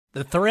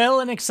The thrill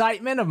and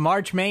excitement of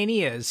March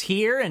Mania is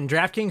here, and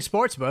DraftKings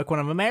Sportsbook, one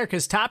of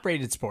America's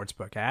top-rated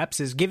sportsbook apps,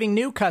 is giving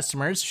new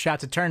customers a shot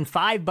to turn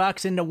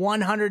 $5 into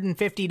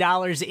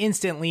 $150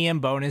 instantly in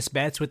bonus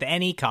bets with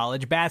any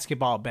college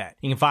basketball bet.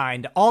 You can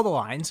find all the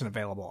lines and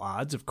available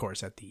odds, of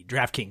course, at the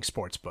DraftKings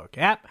Sportsbook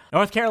app.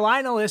 North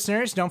Carolina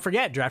listeners, don't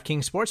forget,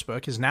 DraftKings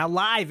Sportsbook is now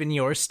live in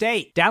your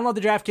state. Download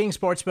the DraftKings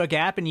Sportsbook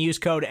app and use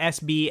code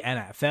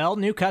SBNFL.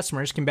 New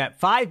customers can bet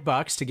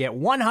 $5 to get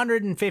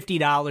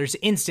 $150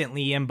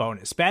 instantly in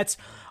bonus bets,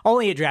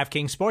 only at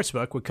DraftKings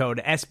Sportsbook with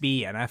code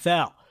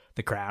SBNFL.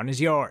 The crown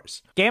is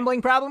yours.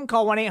 Gambling problem?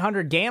 Call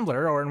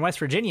 1-800-GAMBLER, or in West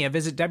Virginia,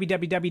 visit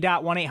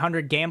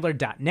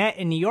www.1800gambler.net.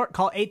 In New York,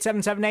 call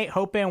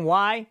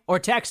 877-8-HOPE-NY or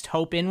text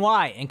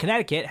HOPE-NY. In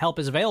Connecticut, help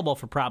is available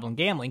for problem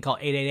gambling. Call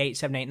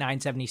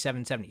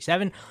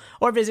 888-789-7777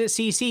 or visit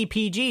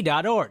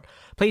ccpg.org.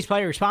 Please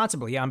play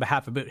responsibly on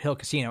behalf of Boot Hill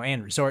Casino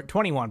and Resort.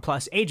 21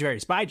 plus, age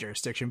varies by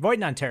jurisdiction. Void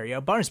in Ontario.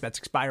 Bonus bets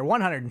expire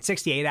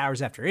 168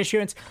 hours after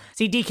issuance.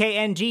 See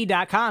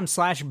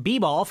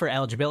dkng.com/bball for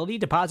eligibility,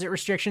 deposit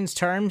restrictions,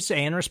 terms,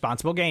 and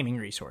responsible gaming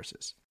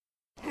resources.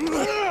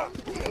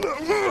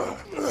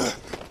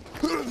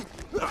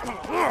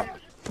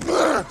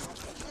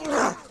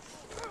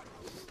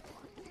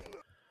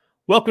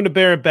 Welcome to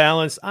Bear and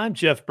Balance. I'm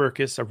Jeff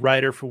Berkus, a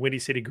writer for Windy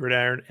City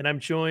Gridiron, and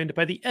I'm joined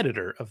by the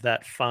editor of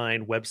that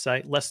fine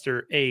website,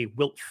 Lester A.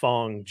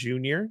 Wiltfong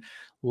Jr.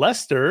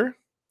 Lester,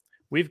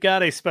 we've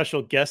got a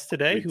special guest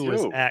today who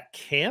was at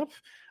camp.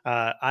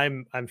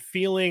 I'm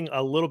feeling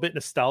a little bit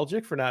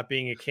nostalgic for not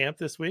being at camp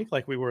this week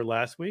like we were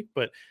last week,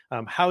 but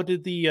how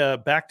did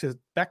the back to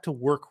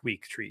work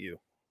week treat you?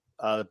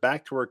 The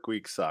back to work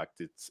week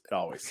sucked. It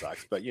always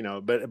sucks, but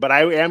but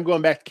I am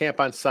going back to camp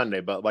on Sunday.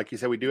 But like you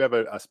said, we do have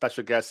a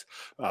special guest,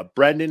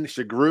 Brendan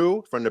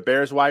Shagru from the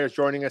Bears Wire is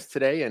joining us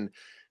today. And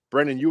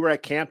Brendan, you were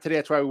at camp today.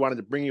 That's why we wanted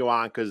to bring you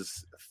on,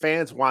 because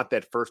fans want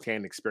that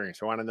firsthand experience.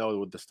 I want to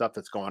know the stuff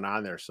that's going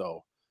on there.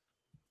 So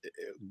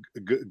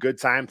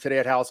good time today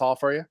at Hallis Hall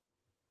for you.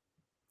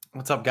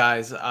 What's up,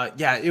 guys?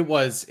 Yeah, it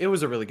was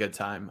a really good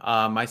time.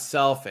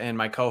 Myself and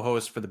my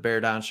co-host for the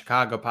Bear Down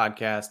Chicago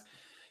podcast,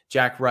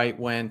 Jack Wright,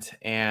 went,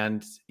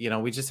 and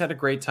we just had a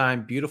great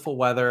time. Beautiful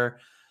weather.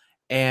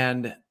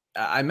 And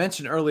I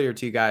mentioned earlier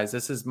to you guys,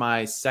 this is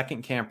my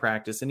second camp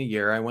practice in a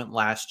year. I went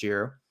last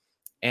year,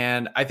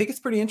 and I think it's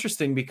pretty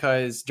interesting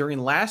because during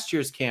last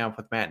year's camp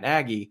with Matt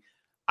Nagy,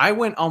 I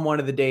went on one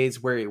of the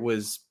days where it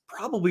was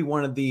probably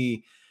one of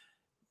the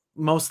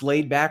most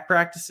laid back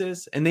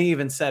practices. And they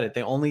even said it.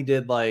 They only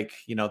did they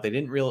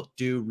didn't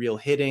do real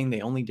hitting.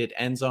 They only did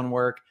end zone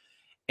work.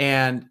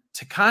 And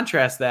to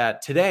contrast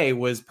that, today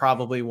was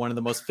probably one of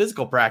the most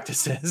physical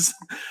practices,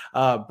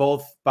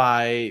 both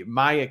by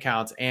my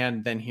accounts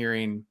and then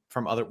hearing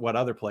from what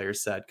other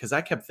players said. Because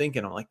I kept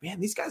thinking, I'm like, man,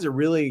 these guys are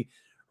really,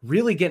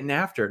 really getting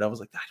after it. I was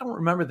like, I don't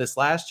remember this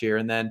last year.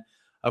 And then,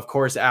 of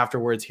course,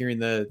 afterwards, during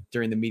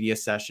the media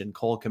session,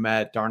 Cole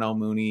Kmet, Darnell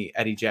Mooney,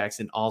 Eddie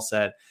Jackson all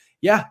said,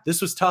 yeah,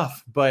 this was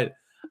tough. But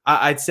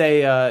I'd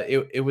say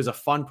it was a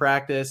fun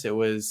practice. It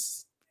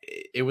was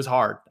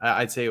hard.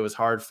 I'd say it was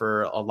hard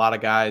for a lot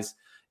of guys.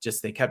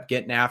 Just they kept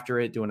getting after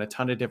it, doing a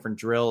ton of different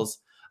drills.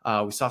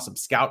 We saw some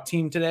scout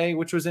team today,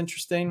 which was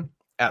interesting.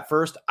 At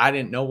first, I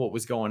didn't know what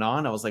was going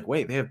on. I was like,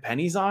 wait, they have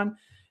pennies on?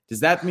 Does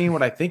that mean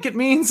what I think it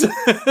means?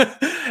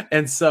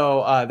 And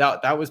so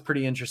that was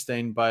pretty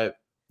interesting. But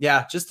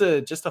yeah, just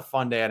a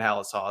fun day at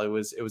Hallis Hall. It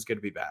was good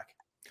to be back.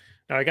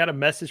 Now, I got a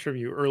message from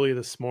you earlier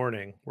this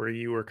morning where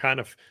you were kind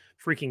of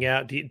freaking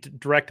out.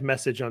 Direct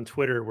message on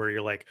Twitter where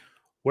you're like,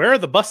 where are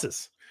the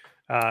buses?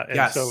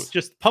 Yes. So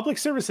just public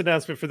service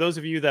announcement for those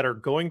of you that are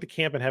going to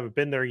camp and haven't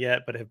been there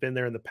yet, but have been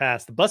there in the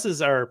past. The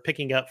buses are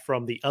picking up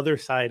from the other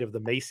side of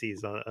the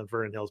Macy's on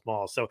Vernon Hills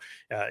Mall. So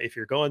if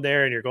you're going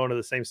there and you're going to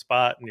the same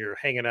spot and you're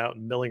hanging out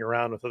and milling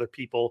around with other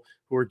people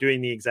who are doing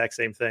the exact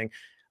same thing,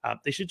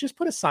 they should just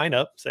put a sign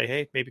up, say,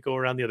 hey, maybe go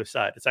around the other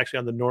side. It's actually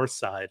on the north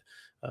side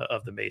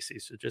of the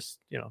Macy's. So just,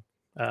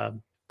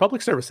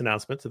 public service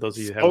announcement to those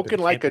of you who haven't been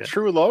like a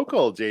true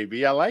local,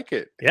 JB. I like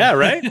it. Yeah,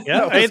 right.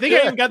 Yeah, I think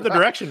I even got the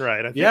direction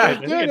right. I think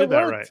I did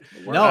that right.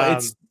 No,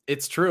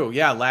 it's true.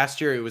 Yeah, last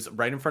year it was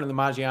right in front of the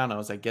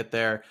Maggiano's. I get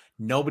there,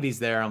 nobody's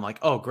there. I'm like,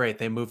 oh great,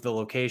 they moved the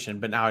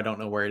location, but now I don't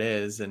know where it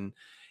is. And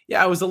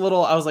yeah, I was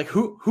like,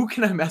 who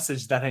can I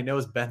message that I know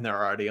has been there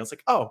already? I was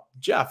like, oh,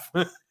 Jeff.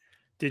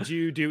 Did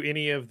you do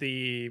any of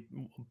the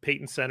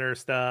Peyton Center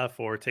stuff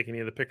or take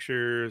any of the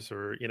pictures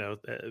or,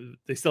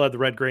 they still had the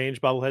Red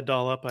Grange bobblehead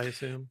doll up, I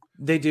assume?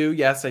 They do.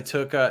 Yes. I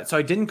took, so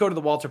I didn't go to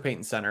the Walter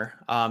Payton Center.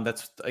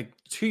 That's like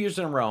 2 years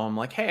in a row. I'm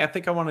like, hey, I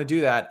think I want to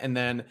do that. And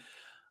then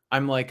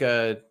I'm like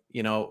a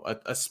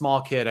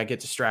small kid. I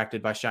get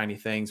distracted by shiny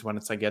things when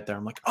I get there.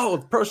 I'm like, oh,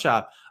 the pro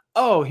shop.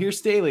 Oh, here's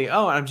Staley.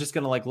 Oh, I'm just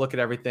going to look at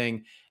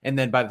everything. And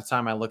then by the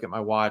time I look at my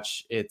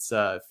watch, it's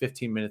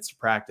 15 minutes to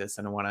practice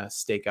and I want to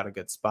stake out a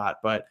good spot.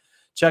 But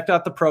checked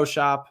out the pro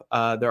shop.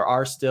 There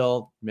are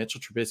still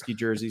Mitchell Trubisky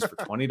jerseys for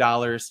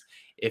 $20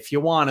 if you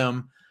want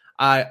them.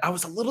 I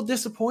was a little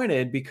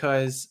disappointed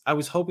because I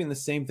was hoping the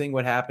same thing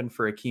would happen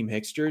for Akeem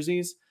Hicks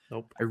jerseys.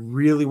 Nope. I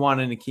really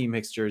want an Akeem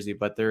Hicks jersey,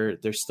 but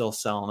they're still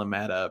selling them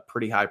at a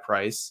pretty high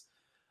price.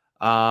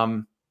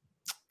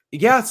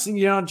 Yes,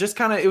 just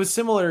kind of, it was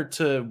similar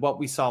to what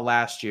we saw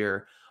last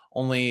year.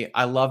 Only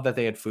I love that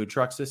they had food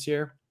trucks this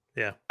year.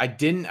 Yeah. I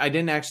didn't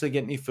actually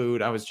get any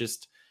food. I was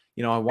just,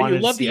 I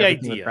wanted to see the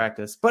everything idea. in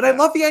practice. But I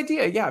love the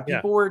idea. Yeah,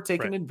 people were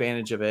taking right.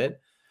 advantage of it.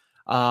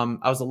 I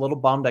was a little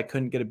bummed I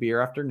couldn't get a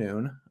beer after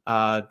noon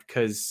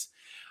because,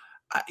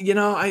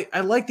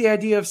 I like the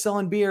idea of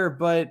selling beer,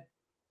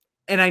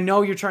 and I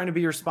know you're trying to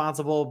be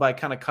responsible by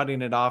kind of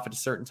cutting it off at a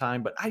certain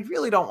time, but I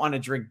really don't want to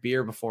drink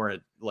beer before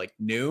like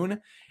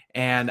noon,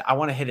 and I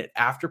want to hit it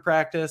after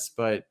practice,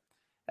 but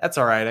that's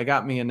all right. I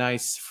got me a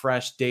nice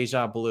fresh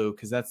Deja Blue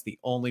because that's the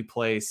only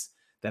place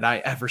that I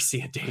ever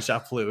see a Deja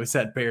Blue is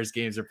at Bears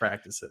games or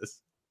practices.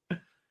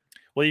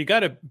 Well, you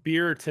got a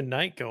beer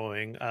tonight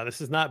going.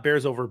 This is not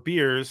Bears Over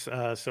Beers,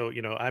 so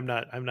I'm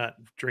not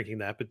drinking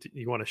that. But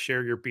you want to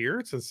share your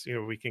beer since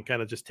we can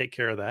kind of just take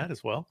care of that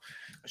as well.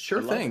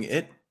 Sure thing.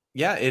 It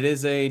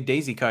is a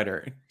Daisy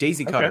Cutter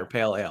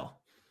Pale Ale.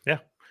 Yeah,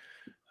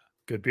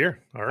 good beer.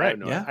 All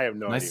right. I have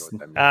no idea what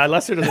that means.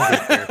 Lester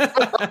doesn't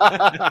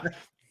drink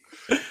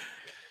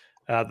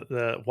beer.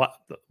 The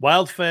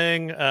Wild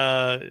Fang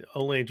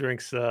only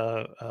drinks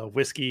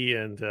whiskey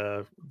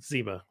and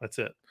Zima. That's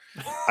it.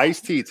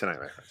 Iced tea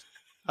tonight, my friends.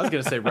 I was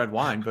going to say red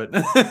wine, but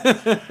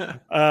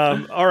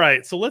all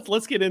right. So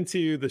let's get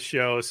into the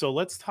show. So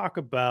let's talk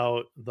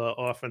about the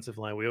offensive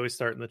line. We always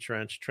start in the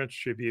trench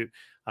tribute.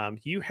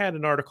 You had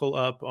an article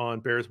up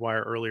on Bears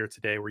Wire earlier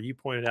today where you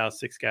pointed out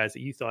 6 guys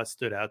that you thought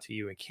stood out to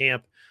you in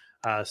camp.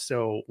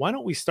 So why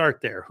don't we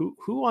start there?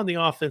 Who on the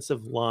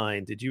offensive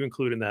line did you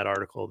include in that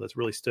article that's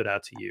really stood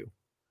out to you?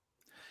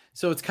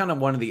 So it's kind of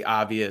one of the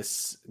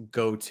obvious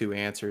go-to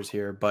answers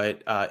here,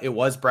 but it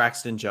was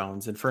Braxton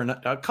Jones, and for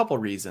a couple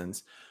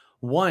reasons.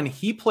 One,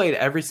 he played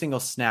every single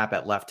snap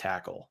at left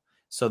tackle.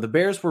 So the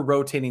Bears were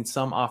rotating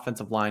some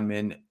offensive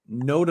linemen,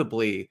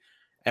 notably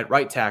at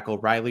right tackle,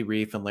 Riley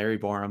Reiff and Larry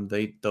Borom.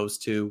 Those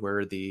two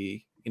were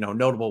the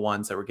notable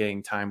ones that were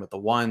getting time with the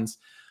ones.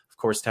 Of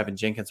course, Tevin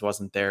Jenkins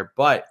wasn't there,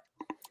 but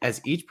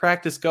as each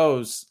practice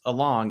goes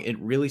along, it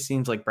really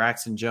seems like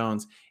Braxton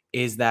Jones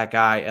is that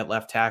guy at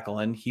left tackle.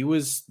 And he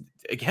was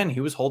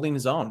holding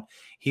his own.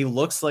 He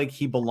looks like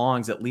he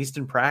belongs, at least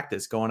in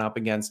practice, going up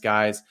against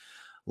guys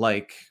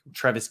like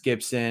Trevis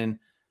Gibson,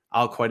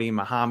 Al-Quadin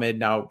Muhammad.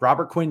 Now,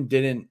 Robert Quinn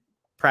didn't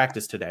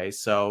practice today,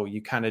 so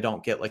you kind of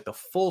don't get like the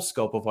full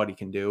scope of what he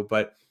can do,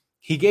 but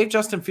he gave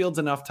Justin Fields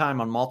enough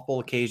time on multiple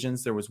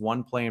occasions. There was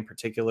one play in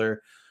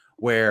particular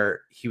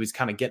where he was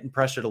kind of getting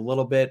pressured a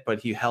little bit,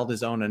 but he held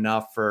his own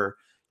enough for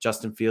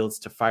Justin Fields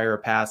to fire a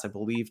pass, I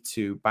believe,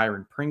 to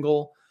Byron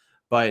Pringle.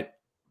 But,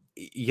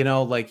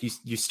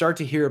 you start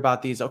to hear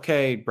about these.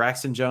 Okay,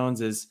 Braxton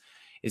Jones is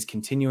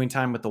continuing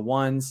time with the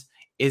ones.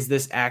 Is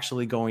this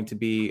actually going to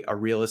be a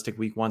realistic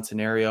week 1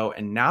 scenario?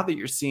 And now that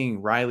you're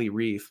seeing Riley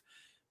Reiff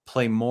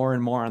play more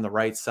and more on the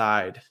right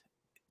side,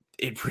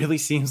 it really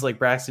seems like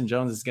Braxton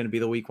Jones is going to be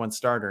the week 1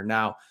 starter.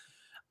 Now,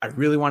 I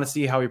really want to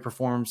see how he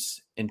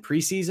performs in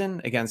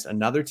preseason against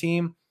another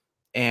team.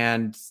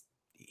 And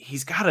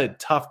he's got a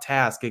tough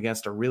task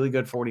against a really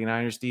good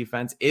 49ers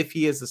defense if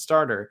he is the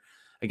starter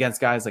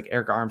against guys like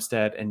Eric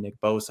Armstead and Nick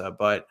Bosa.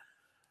 But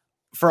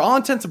for all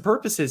intents and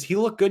purposes, he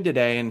looked good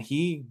today. And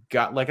he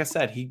got, like I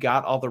said, he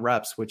got all the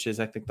reps, which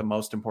is, I think, the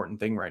most important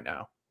thing right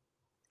now.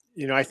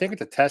 I think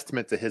it's a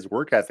testament to his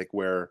work ethic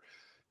where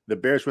the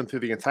Bears went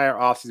through the entire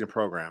offseason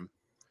program.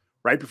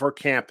 Right before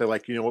camp, they're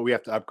like, we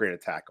have to upgrade a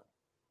tackle.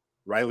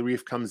 Riley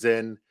Reiff comes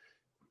in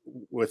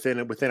within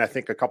I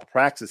think a couple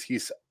practices.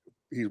 He's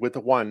with the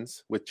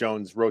ones with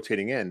Jones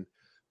rotating in,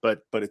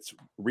 but it's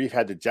Reiff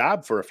had the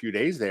job for a few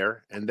days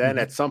there, and then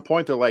at some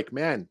point they're like,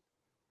 man,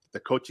 the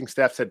coaching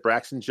staff said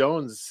Braxton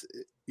Jones,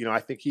 I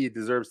think he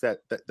deserves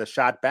the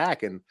shot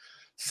back. And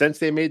since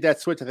they made that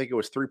switch, I think it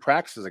was 3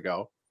 practices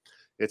ago,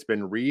 it's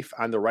been Reiff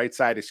on the right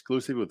side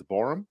exclusively with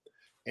Borom.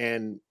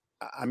 And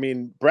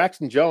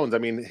Braxton Jones,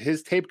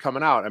 his tape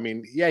coming out,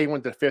 he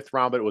went to the 5th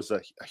round, but it was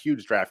a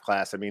huge draft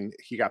class.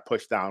 He got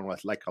pushed down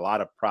with like a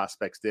lot of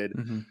prospects did.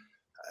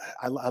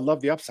 I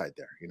love the upside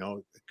there,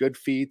 good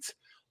feet,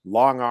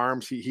 long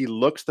arms. He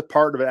looks the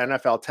part of an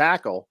NFL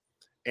tackle,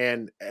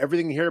 and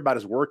everything you hear about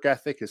his work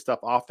ethic, his stuff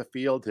off the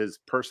field, his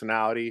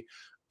personality,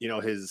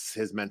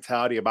 his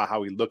mentality about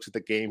how he looks at the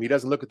game. He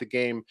doesn't look at the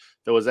game.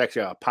 There was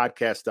actually a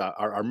podcast,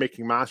 our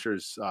Making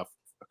Monsters a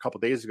couple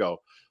of days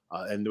ago.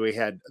 And we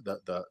had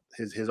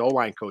his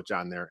O-line coach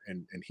on there,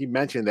 and he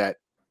mentioned that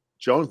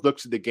Jones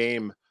looks at the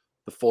game,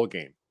 the full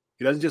game.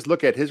 He doesn't just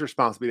look at his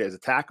responsibility as a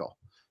tackle.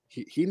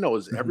 He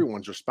knows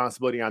everyone's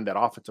responsibility on that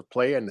offensive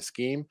play and the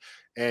scheme,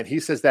 and he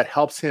says that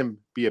helps him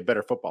be a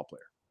better football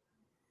player.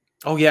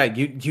 Oh yeah,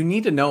 you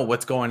need to know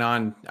what's going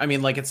on.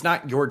 It's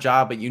not your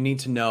job, but you need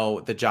to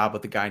know the job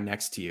with the guy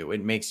next to you.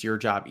 It makes your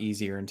job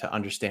easier and to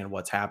understand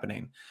what's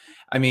happening.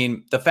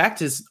 The fact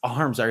his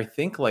arms are, I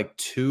think, like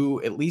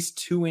at least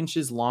 2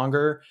 inches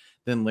longer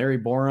than Larry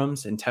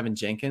Borom's and Tevin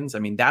Jenkins.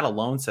 That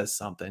alone says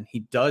something.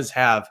 He does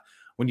have,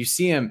 when you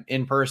see him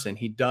in person,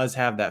 he does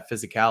have that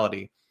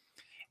physicality.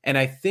 And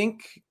I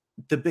think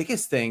the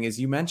biggest thing is,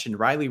 you mentioned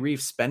Riley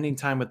Reiff spending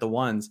time with the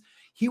ones.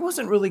 He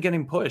wasn't really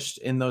getting pushed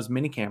in those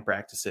minicamp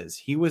practices.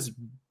 He was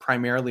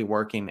primarily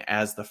working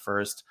as the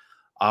first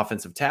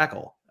offensive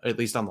tackle, at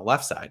least on the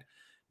left side.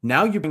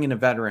 Now you bring in a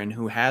veteran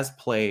who has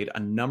played a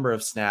number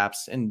of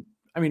snaps. And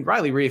I mean,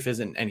 Riley Reiff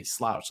isn't any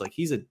slouch. Like,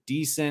 he's a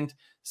decent,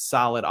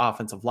 solid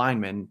offensive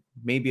lineman,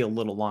 maybe a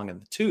little long in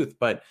the tooth,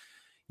 but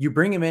you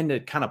bring him in to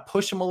kind of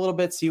push him a little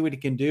bit, see what he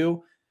can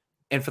do.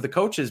 And for the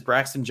coaches,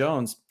 Braxton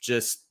Jones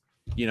just,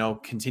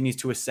 continues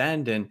to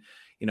ascend and,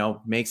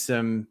 makes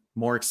him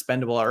more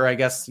expendable, or I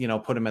guess,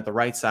 put him at the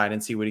right side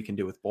and see what he can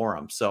do with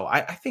Borom. So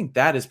I think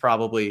that is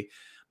probably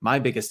my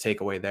biggest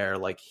takeaway there.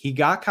 Like, he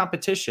got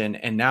competition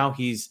and now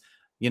he's,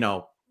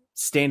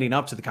 standing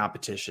up to the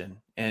competition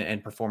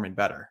and performing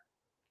better.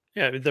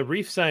 Yeah, the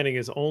Reiff signing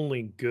is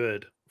only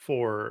good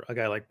for a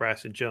guy like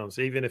Braxton Jones,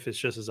 even if it's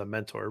just as a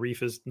mentor.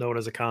 Reiff is known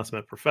as a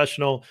consummate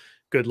professional,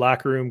 good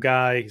locker room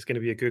guy. He's going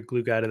to be a good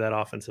glue guy to that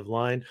offensive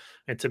line.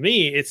 And to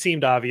me, it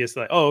seemed obvious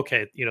that,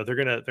 okay, they're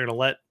gonna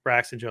let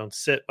Braxton Jones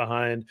sit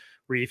behind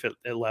Reiff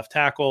at left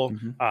tackle.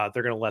 Mm-hmm.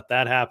 They're gonna let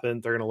that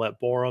happen. They're gonna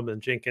let Borom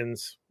and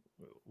Jenkins,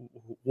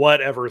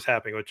 whatever is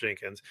happening with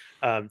Jenkins,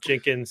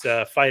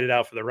 fight it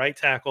out for the right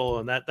tackle,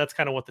 and that's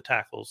kind of what the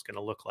tackle is going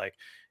to look like.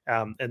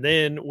 And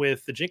then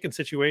with the Jenkins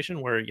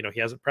situation, where he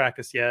hasn't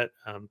practiced yet,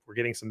 we're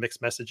getting some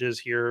mixed messages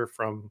here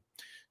from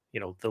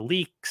the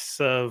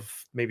leaks of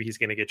maybe he's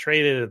going to get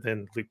traded, and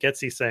then Luke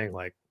Getsy saying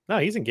like, no,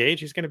 he's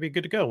engaged, he's going to be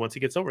good to go once he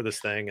gets over this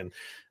thing. And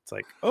it's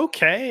like,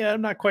 okay, I'm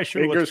not quite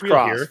sure fingers what's real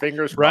crossed, here.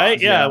 Fingers right?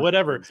 crossed. Yeah,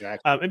 whatever.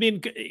 Exactly. I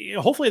mean,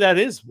 hopefully that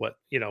is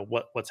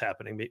what's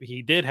happening. Maybe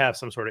he did have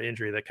some sort of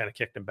injury that kind of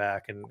kicked him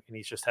back, and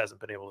he just hasn't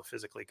been able to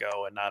physically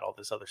go, and not all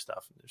this other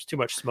stuff. There's too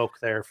much smoke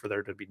there for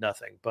there to be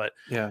nothing. But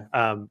yeah,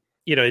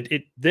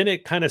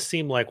 it kind of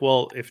seemed like,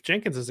 well, if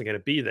Jenkins isn't going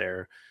to be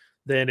there,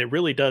 then it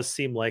really does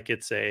seem like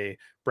it's a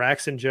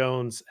Braxton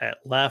Jones at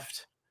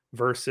left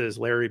versus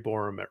Larry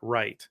Borom at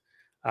right.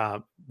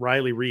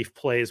 Riley Reiff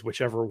plays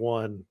whichever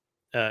one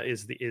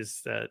is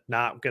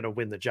not going to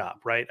win the job,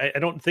 right? I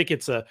don't think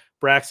it's a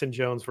Braxton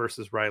Jones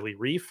versus Riley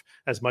Reiff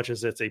as much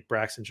as it's a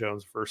Braxton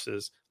Jones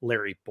versus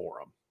Larry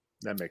Borom.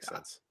 That makes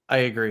sense. I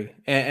agree.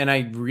 And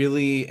I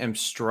really am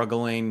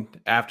struggling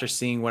after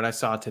seeing what I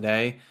saw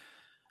today.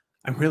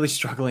 I'm really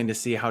struggling to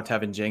see how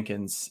Tevin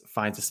Jenkins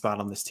finds a spot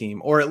on this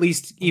team, or at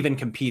least even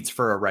competes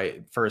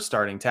for a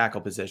starting tackle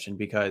position,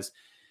 because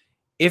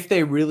if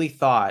they really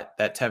thought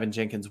that Tevin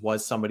Jenkins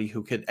was somebody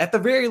who could at the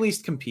very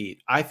least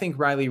compete, I think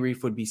Riley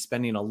Reiff would be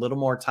spending a little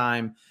more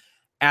time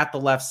at the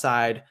left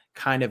side,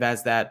 kind of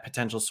as that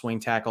potential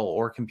swing tackle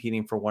or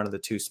competing for one of the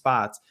two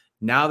spots.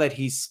 Now that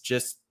he's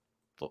just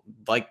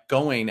like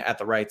going at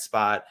the right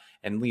spot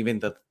and leaving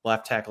the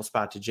left tackle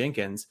spot to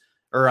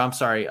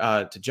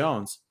to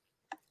Jones,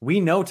 we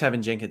know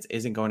Tevin Jenkins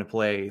isn't going to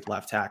play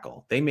left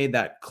tackle. They made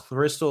that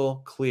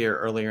crystal clear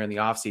earlier in the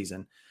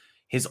offseason.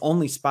 His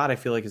only spot, I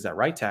feel like, is at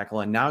right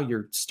tackle, and now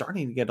you're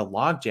starting to get a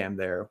logjam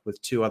there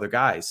with two other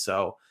guys.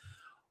 So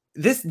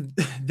this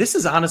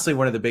is honestly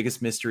one of the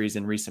biggest mysteries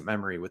in recent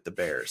memory with the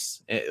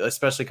Bears,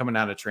 especially coming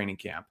out of training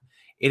camp.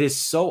 It is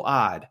so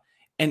odd,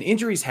 and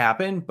injuries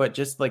happen, but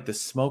just like the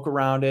smoke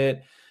around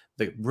it,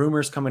 the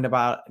rumors coming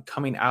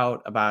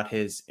out about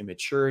his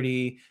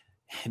immaturity,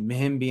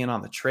 him being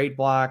on the trade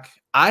block.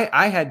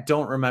 I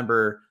don't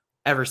remember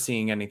ever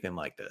seeing anything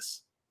like this.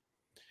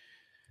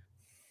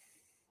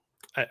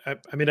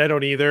 I mean, I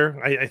don't either.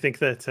 I think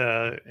that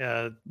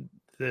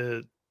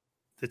the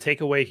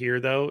takeaway here,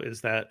 though,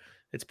 is that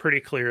it's pretty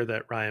clear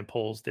that Ryan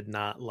Poles did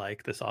not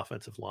like this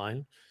offensive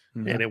line.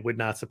 Mm-hmm. And it would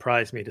not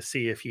surprise me to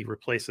see if he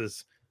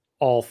replaces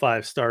all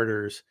 5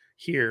 starters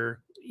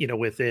here,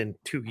 within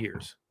 2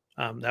 years.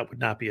 That would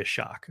not be a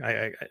shock.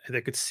 I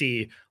could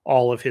see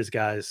all of his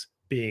guys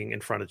being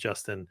in front of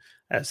Justin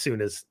as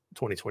soon as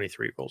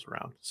 2023 rolls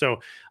around. So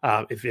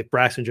if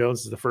Braxton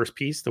Jones is the first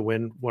piece to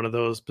win one of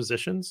those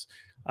positions,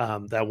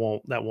 that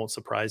won't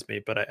surprise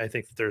me. But I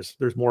think that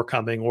there's more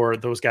coming, or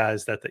those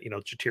guys that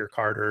Ja'Tyre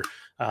Carter,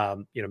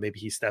 maybe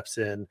he steps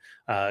in,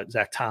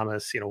 Zach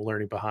Thomas,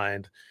 learning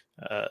behind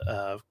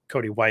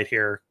Cody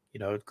Whitehair,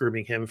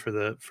 grooming him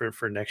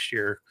for next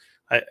year.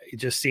 It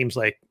just seems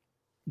like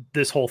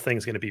this whole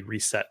thing's going to be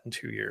reset in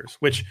 2 years,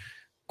 which,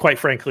 quite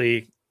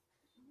frankly,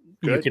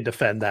 you can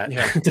defend that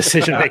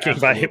decision making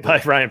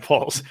by Ryan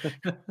Poles.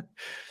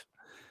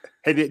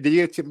 Hey, did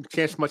you get a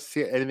chance much to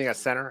see anything at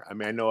center? I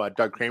mean, I know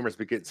Doug Kramer's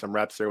been getting some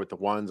reps there with the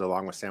ones,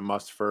 along with Sam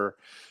Mustipher.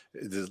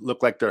 Does it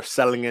look like they're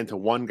settling into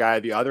one guy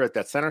or the other at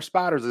that center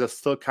spot, or is it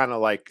still kind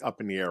of like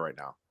up in the air right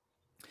now?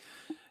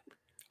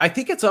 I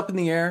think it's up in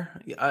the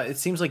air. It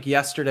seems like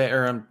yesterday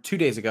or 2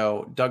 days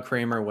ago, Doug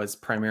Kramer was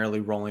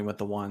primarily rolling with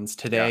the ones.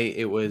 Today,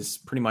 It was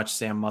pretty much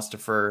Sam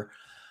Mustipher.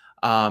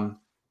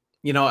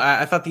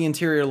 I thought the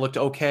interior looked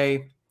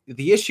okay.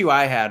 The issue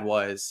I had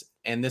was,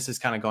 and this is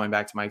kind of going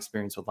back to my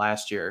experience with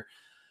last year,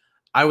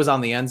 I was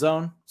on the end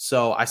zone.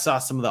 So I saw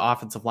some of the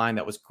offensive line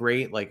that was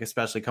great, like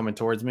especially coming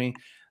towards me.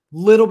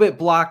 Little bit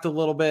blocked a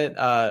little bit.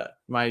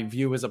 My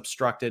view was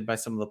obstructed by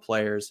some of the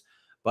players.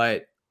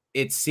 But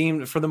it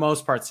seemed for the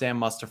most part, Sam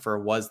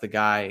Mustipher was the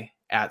guy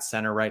at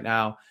center right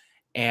now.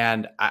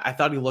 And I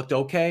thought he looked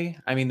okay.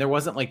 I mean, there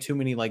wasn't like too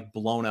many like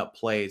blown up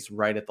plays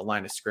right at the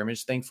line of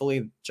scrimmage.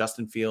 Thankfully,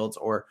 Justin Fields,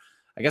 or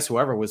I guess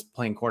whoever was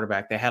playing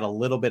quarterback, they had a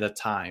little bit of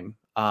time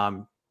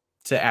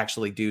to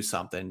actually do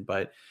something.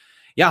 But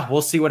yeah,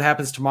 we'll see what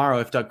happens tomorrow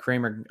if Doug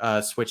Kramer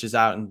switches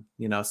out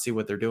and, see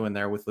what they're doing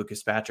there with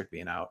Lucas Patrick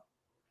being out.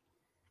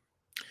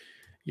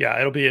 Yeah,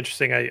 it'll be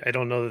interesting. I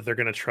don't know that they're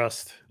going to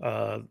trust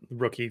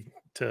rookie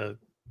to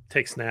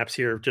take snaps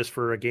here just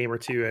for a game or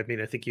two. I mean,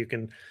 I think you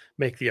can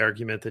make the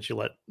argument that you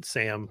let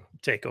Sam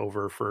take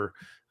over for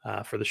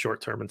the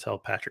short term until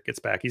Patrick gets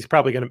back.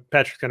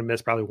 Patrick's going to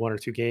miss probably 1 or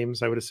 2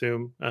 games, I would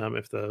assume,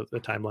 if the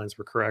timelines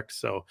were correct.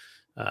 So,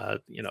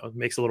 it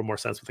makes a little more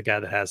sense with a guy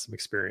that has some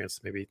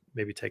experience,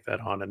 maybe take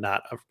that on, and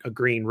not a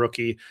green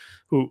rookie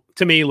who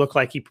to me looked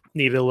like he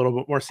needed a little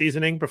bit more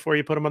seasoning before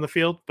you put him on the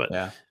field, but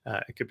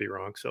it could be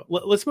wrong. So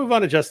let's move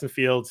on to Justin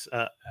Fields.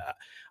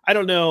 I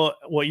don't know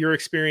what your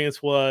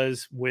experience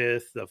was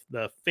with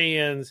the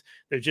fans.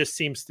 There just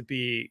seems to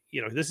be,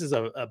 this is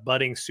a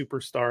budding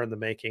superstar in the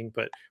making,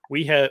 but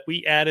we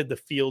added the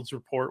Fields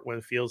report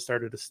when Fields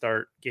started to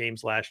start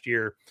games last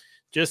year,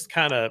 just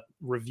kind of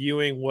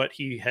reviewing what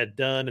he had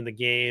done in the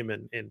game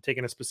and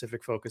taking a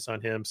specific focus on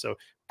him. So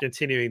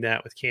continuing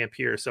that with camp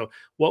here. So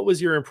what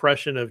was your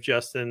impression of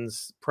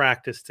Justin's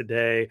practice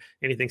today?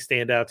 Anything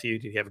stand out to you?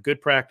 Did he have a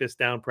good practice,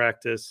 down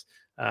practice?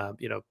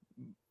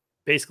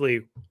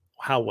 Basically,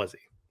 how was he?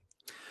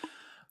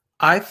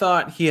 I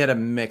thought he had a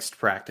mixed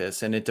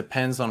practice, and it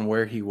depends on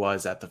where he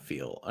was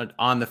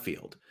on the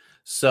field.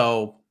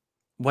 So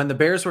when the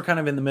Bears were kind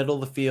of in the middle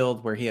of the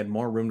field where he had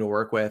more room to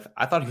work with,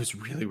 I thought he was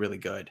really, really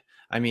good.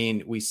 I mean,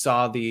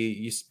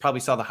 you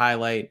probably saw the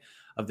highlight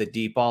of the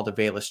deep ball to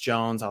Velus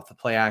Jones off the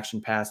play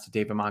action pass to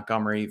David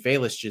Montgomery.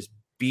 Velus just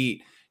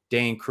beat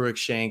Dane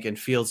Cruikshank, and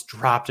Fields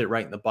dropped it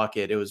right in the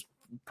bucket. It was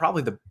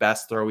probably the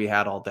best throw we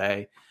had all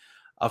day.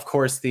 Of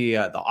course, the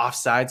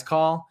offsides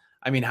call.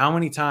 I mean, how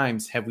many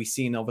times have we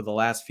seen over the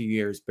last few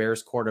years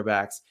Bears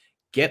quarterbacks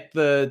get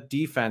the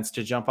defense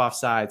to jump off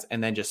sides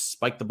and then just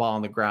spike the ball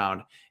on the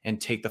ground and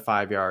take the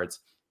 5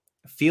 yards?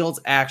 Fields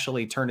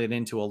actually turned it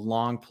into a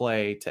long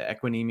play to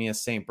Equanimeous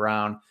St.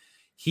 Brown.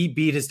 He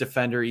beat his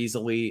defender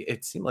easily.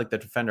 It seemed like the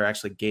defender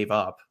actually gave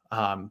up,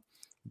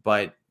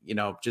 but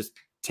just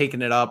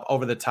taking it up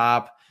over the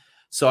top.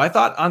 So I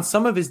thought on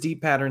some of his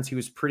deep patterns, he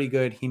was pretty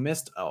good. He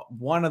missed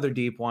one other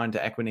deep one to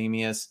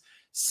Equanimeous.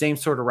 Same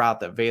sort of route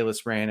that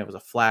Velus ran. It was a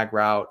flag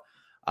route.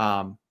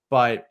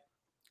 But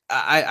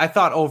I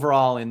thought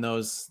overall in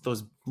those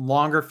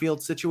longer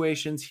field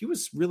situations, he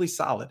was really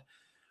solid.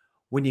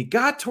 When you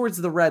got towards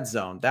the red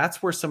zone,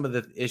 that's where some of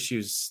the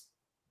issues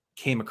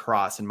came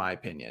across, in my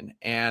opinion.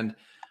 And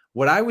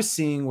what I was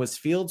seeing was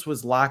Fields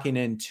was locking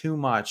in too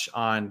much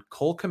on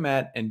Cole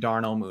Kmet and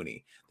Darnell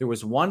Mooney. There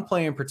was one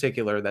play in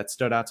particular that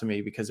stood out to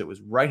me because it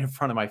was right in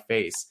front of my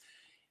face.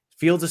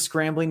 Fields is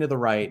scrambling to the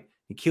right.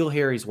 N'Keal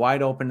Harry's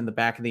wide open in the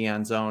back of the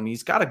end zone.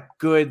 He's got a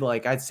good,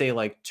 I'd say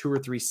 2 or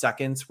 3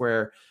 seconds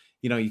where,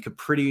 you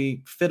could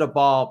fit a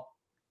ball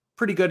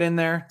pretty good in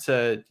there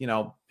to,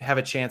 have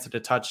a chance at a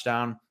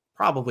touchdown,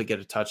 probably get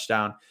a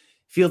touchdown.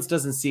 Fields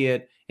doesn't see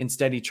it.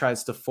 Instead, he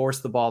tries to force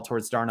the ball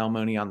towards Darnell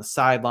Mooney on the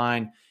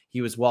sideline. He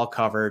was well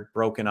covered,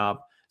 broken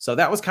up. So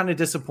that was kind of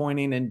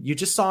disappointing. And you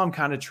just saw him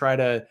kind of try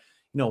to,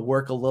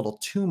 work a little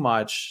too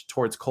much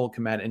towards Cole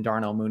Kmet and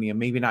Darnell Mooney and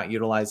maybe not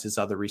utilize his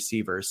other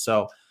receivers.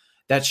 So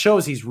that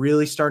shows he's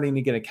really starting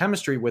to get a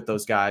chemistry with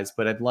those guys,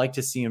 but I'd like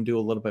to see him do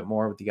a little bit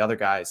more with the other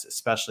guys,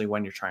 especially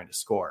when you're trying to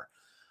score.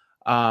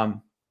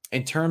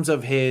 In terms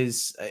of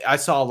I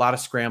saw a lot of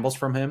scrambles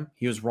from him.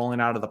 He was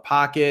rolling out of the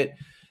pocket.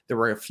 There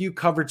were a few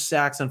coverage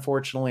sacks.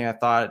 Unfortunately, I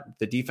thought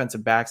the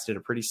defensive backs did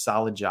a pretty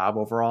solid job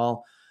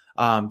overall.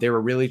 They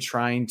were really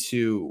trying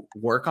to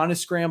work on his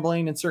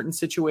scrambling in certain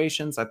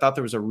situations. I thought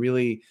there was a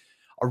really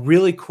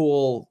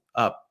cool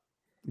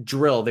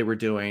drill they were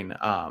doing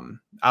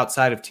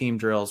outside of team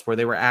drills where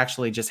they were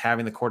actually just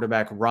having the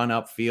quarterback run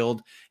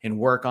upfield and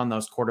work on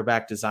those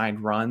quarterback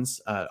designed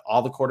runs.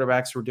 All the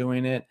quarterbacks were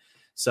doing it.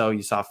 So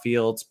you saw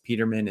Fields,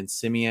 Peterman, and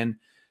Simeon.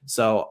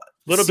 So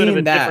a little bit of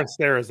a difference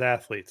there as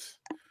athletes.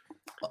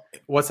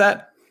 What's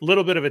that? A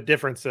little bit of a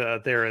difference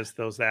there as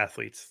those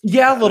athletes.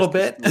 Yeah, a little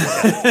bit.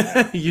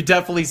 You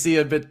definitely see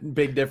a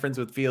big difference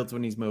with Fields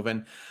when he's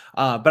moving.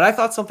 But I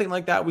thought something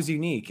like that was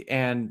unique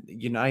and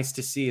nice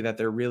to see that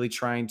they're really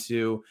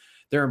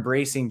they're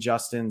embracing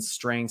Justin's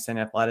strengths and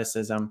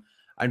athleticism.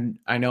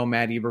 I know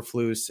Matt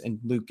Eberflus and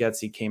Luke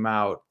Getsy came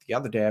out the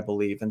other day, I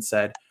believe, and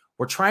said,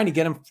 we're trying to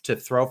get him to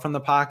throw from the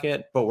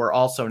pocket, but we're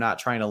also not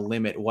trying to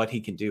limit what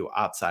he can do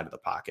outside of the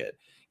pocket,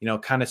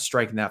 kind of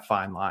striking that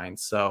fine line.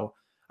 So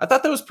I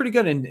thought that was pretty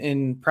good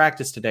in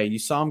practice today. You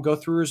saw him go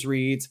through his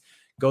reads,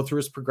 go through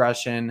his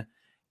progression.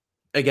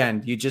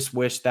 Again, you just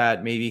wish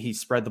that maybe he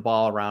spread the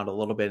ball around a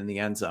little bit in the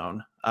end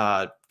zone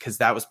because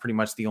that was pretty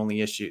much the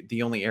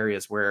only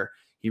areas where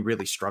he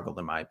really struggled,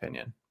 in my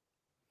opinion.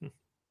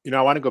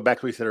 I want to go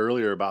back to what you said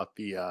earlier about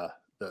the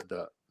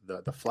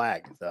the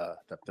flag, the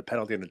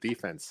penalty on the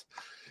defense.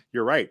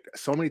 You're right.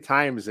 So many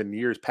times in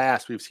years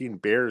past, we've seen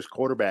Bears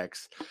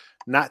quarterbacks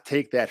not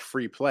take that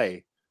free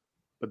play.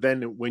 But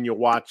then when you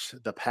watch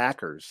the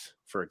Packers,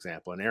 for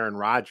example, and Aaron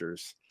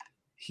Rodgers,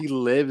 he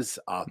lives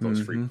off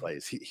those free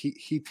plays.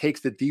 He takes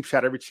the deep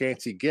shot every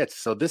chance he gets.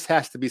 So this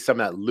has to be some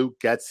of that Luke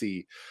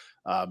Getsy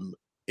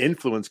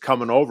influence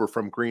coming over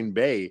from Green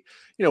Bay.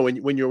 You know,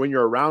 when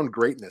you're around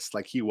greatness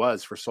like he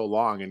was for so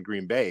long in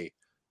Green Bay,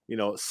 you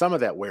know, some of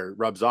that wear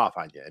rubs off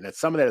on you, and it's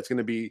some of that it's going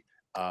to be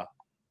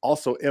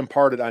also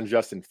imparted on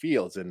Justin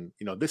Fields. And,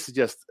 you know, this is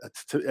just,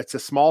 it's a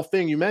small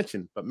thing you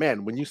mentioned, but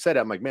man, when you said it,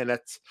 I'm like, man,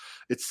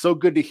 it's so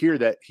good to hear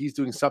that he's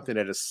doing something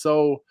that is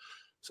so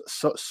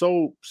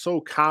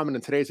common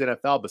in today's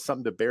NFL, but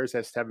something the Bears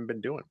haven't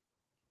been doing.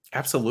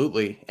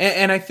 Absolutely.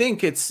 And I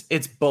think it's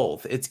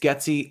both. It's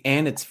Getsy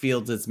and it's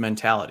Fields'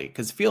 mentality,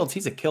 because Fields,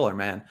 he's a killer,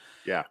 man.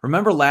 Yeah.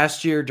 Remember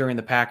last year during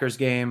the Packers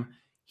game,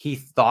 he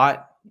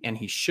thought, and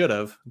he should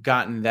have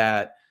gotten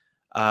that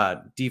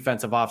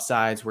defensive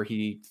offsides where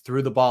he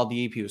threw the ball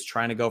deep. He was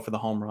trying to go for the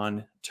home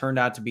run, turned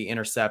out to be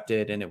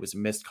intercepted, and it was a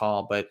missed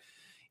call. But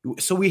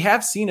so we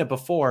have seen it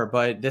before,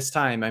 but this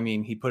time, I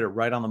mean, he put it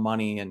right on the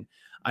money. And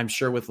I'm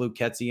sure with Luke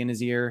Getsy in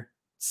his ear,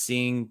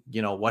 seeing,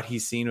 you know, what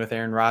he's seen with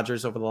Aaron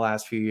Rodgers over the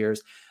last few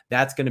years,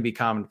 that's going to be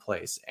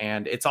commonplace.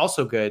 And it's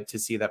also good to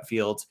see that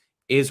Fields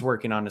is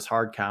working on his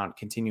hard count,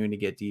 continuing to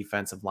get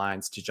defensive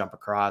lines to jump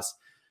across,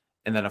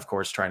 and then, of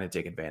course, trying to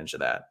take advantage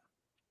of that.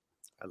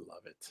 I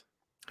love it.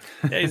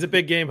 Yeah, he's a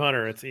big game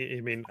hunter.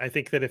 I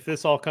think that if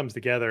this all comes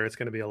together, it's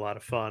going to be a lot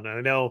of fun. And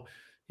I know,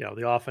 you know,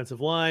 the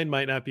offensive line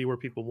might not be where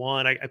people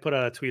want. I put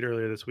out a tweet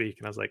earlier this week,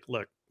 and I was like,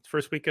 look,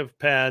 first week of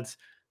pads,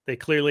 they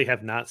clearly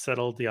have not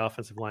settled the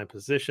offensive line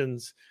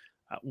positions.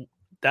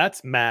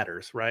 That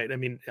matters, right? I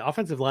mean, the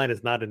offensive line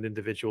is not an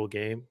individual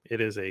game.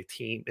 It is a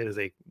team. It is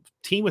a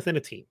team within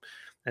a team.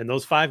 And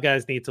those five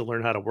guys need to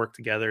learn how to work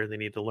together. They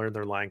need to learn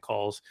their line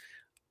calls.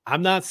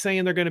 I'm not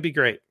saying they're going to be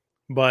great,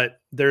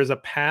 but there's a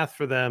path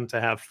for them to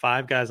have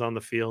five guys on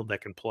the field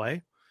that can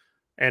play.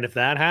 And if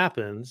that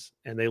happens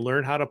and they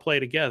learn how to play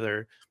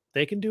together,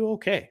 they can do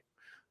okay.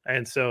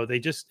 And so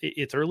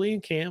it's early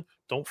in camp.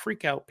 Don't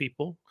freak out,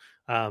 people.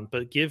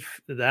 But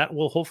that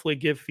will hopefully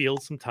give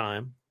Fields some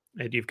time.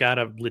 And you've got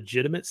a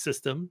legitimate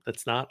system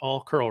that's not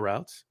all curl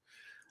routes.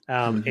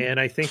 And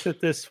I think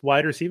that this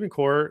wide receiving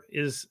core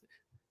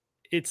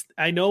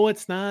I know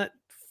it's not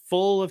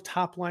full of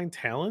top line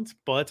talent,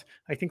 but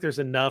I think there's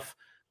enough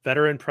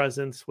veteran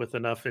presence with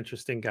enough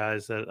interesting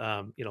guys that,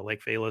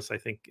 Lake Velas, I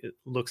think it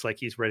looks like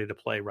he's ready to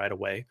play right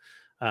away.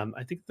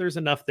 I think there's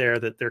enough there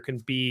that there can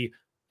be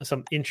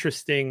some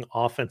interesting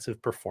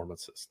offensive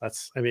performances.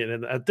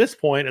 And at this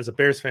point, as a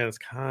Bears fan, it's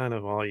kind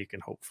of all you can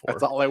hope for.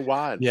 That's all I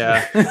want.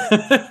 Yeah.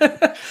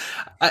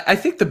 I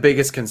think the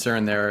biggest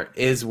concern there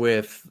is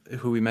with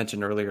who we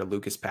mentioned earlier,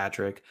 Lucas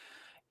Patrick.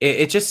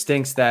 It just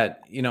stinks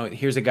that, you know,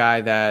 here's a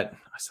guy that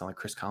I sound like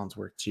Chris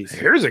Collinsworth. Jesus.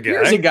 Here's a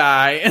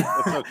guy.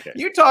 That's okay.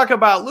 You talk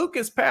about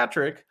Lucas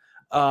Patrick.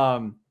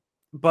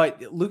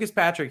 But Lucas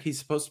Patrick, he's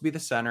supposed to be the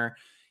center.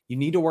 You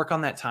need to work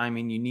on that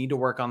timing. You need to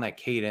work on that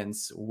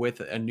cadence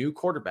with a new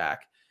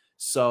quarterback.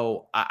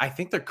 So I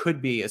think there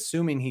could be,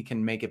 assuming he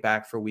can make it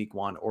back for week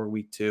 1 or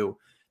week 2,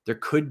 there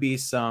could be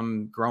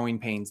some growing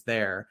pains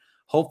there.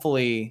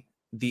 Hopefully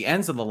the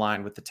ends of the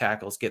line with the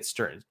tackles get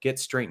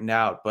straightened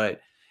out.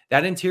 But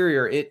that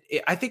interior,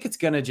 I think it's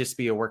going to just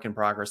be a work in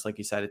progress. Like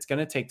you said, it's going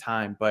to take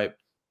time, but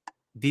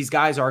these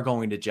guys are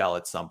going to gel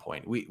at some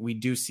point. We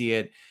do see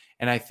it.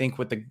 And I think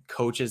with the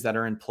coaches that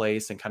are in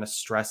place and kind of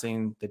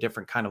stressing the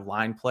different kind of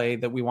line play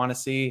that we want to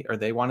see, or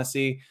they want to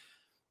see,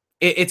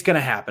 it's going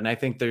to happen. I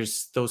think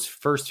there's those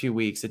first few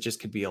weeks, it just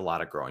could be a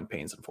lot of growing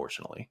pains,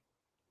 unfortunately.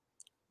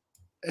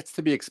 It's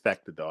to be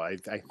expected, though. I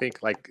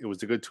think, like, it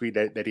was a good tweet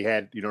that he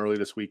had, earlier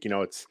this week.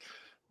 It's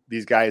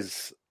these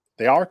guys,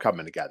 they are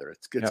coming together.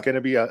 It's going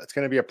to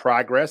be a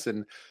progress,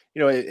 and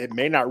it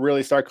may not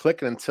really start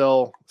clicking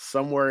until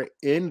somewhere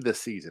in the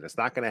season. It's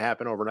not going to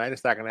happen overnight.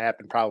 It's not going to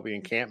happen probably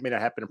in camp. It may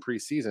not happen in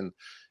preseason.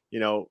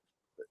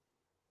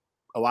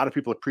 A lot of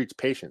people have preached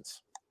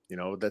patience.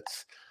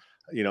 That's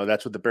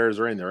what the Bears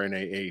are in. They're in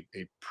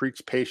a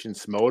preach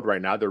patience mode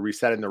right now. They're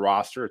resetting the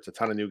roster. It's a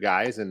ton of new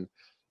guys, and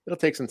it'll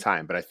take some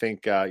time. But I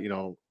think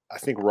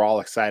we're all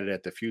excited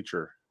at the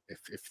future.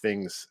 If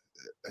things,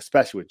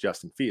 especially with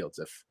Justin Fields,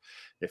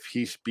 if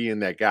he's being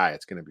that guy,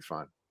 it's going to be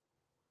fun.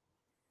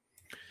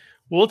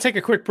 We'll take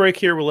a quick break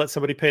here. We'll let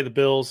somebody pay the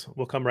bills.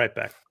 We'll come right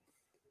back.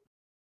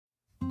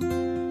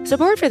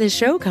 Support for this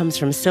show comes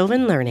from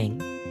Sylvan Learning.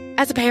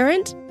 As a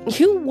parent,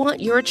 you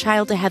want your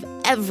child to have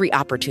every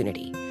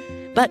opportunity,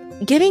 but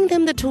giving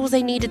them the tools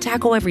they need to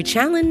tackle every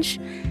challenge,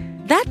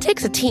 that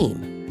takes a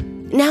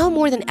team. Now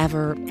more than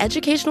ever,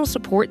 educational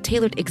support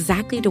tailored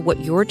exactly to what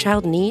your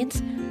child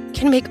needs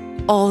can make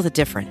all the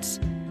difference.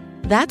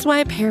 That's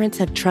why parents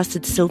have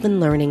trusted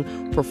Sylvan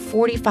Learning for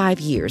 45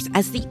 years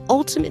as the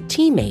ultimate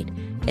teammate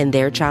in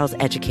their child's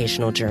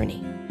educational journey,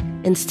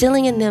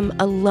 instilling in them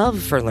a love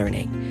for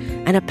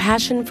learning and a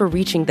passion for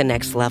reaching the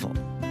next level.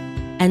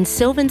 And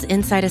Sylvan's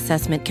Insight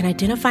Assessment can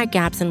identify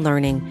gaps in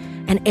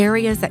learning and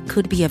areas that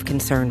could be of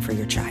concern for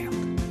your child.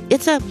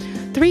 It's a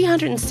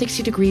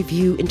 360-degree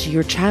view into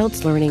your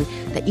child's learning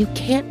that you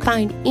can't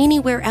find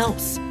anywhere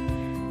else,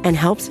 and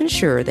helps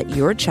ensure that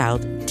your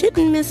child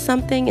didn't miss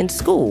something in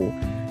school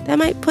that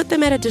might put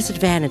them at a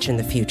disadvantage in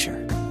the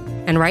future.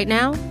 And right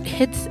now,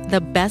 it's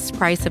the best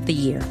price of the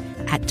year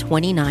at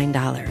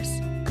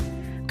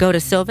 $29. Go to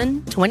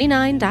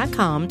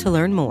sylvan29.com to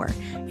learn more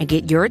and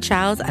get your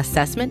child's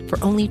assessment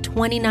for only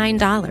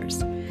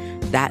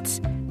 $29. That's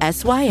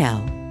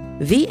SYLVAN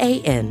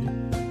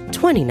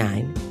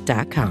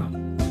 29.com.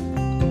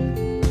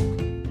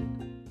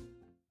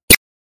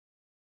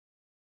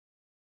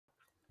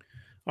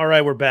 All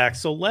right, we're back.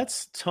 So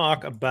let's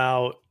talk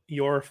about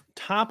your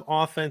top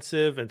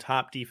offensive and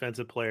top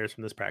defensive players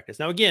from this practice.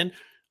 Now, again,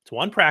 it's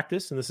one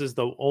practice, and this is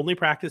the only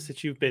practice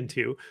that you've been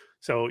to.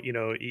 So,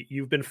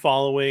 you've been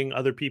following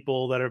other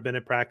people that have been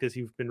at practice.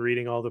 You've been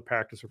reading all the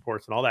practice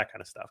reports and all that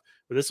kind of stuff.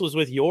 But this was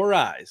with your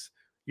eyes.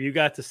 You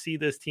got to see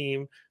this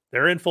team.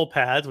 They're in full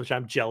pads, which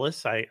I'm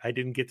jealous. I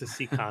didn't get to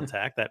see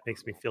contact. That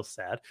makes me feel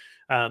sad.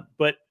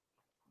 But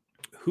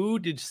who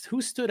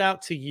stood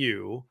out to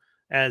you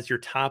as your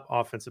top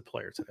offensive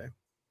player today?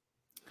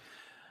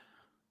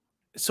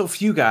 So a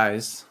few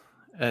guys,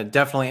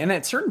 definitely. And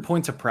at certain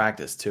points of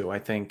practice too, I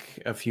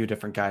think a few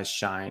different guys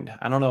shined.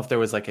 I don't know if there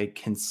was like a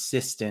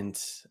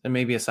consistent, and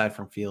maybe aside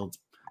from Fields,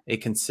 a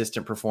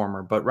consistent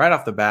performer, but right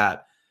off the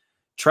bat,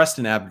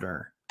 Trestan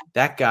Ebner,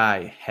 that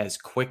guy has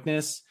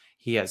quickness.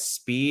 He has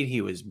speed. He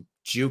was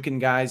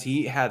juking guys.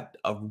 He had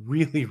a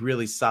really,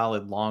 really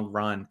solid long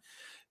run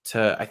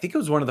to, I think it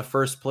was one of the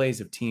first plays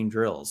of team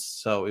drills.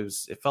 So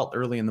it felt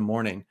early in the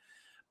morning,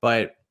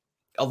 but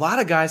a lot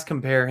of guys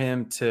compare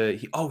him to,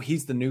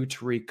 he's the new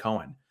Tariq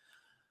Cohen.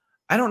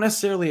 I don't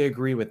necessarily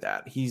agree with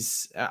that.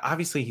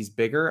 Obviously he's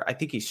bigger. I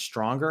think he's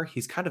stronger.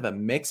 He's kind of a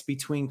mix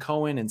between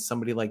Cohen and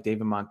somebody like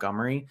David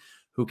Montgomery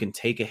who can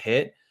take a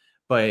hit,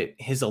 but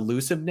his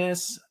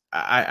elusiveness,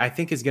 I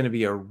think is going to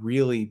be a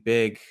really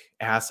big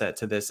asset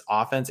to this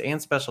offense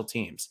and special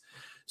teams.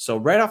 So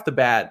right off the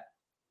bat,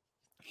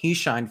 he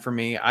shined for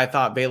me. I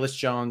thought Velus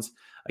Jones,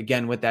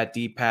 again, with that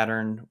deep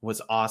pattern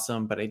was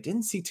awesome, but I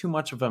didn't see too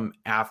much of him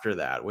after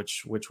that,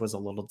 which was a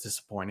little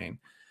disappointing.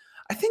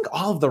 I think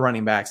all of the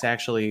running backs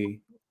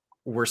actually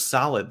were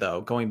solid,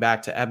 though. Going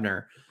back to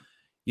Ebner,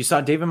 you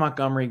saw David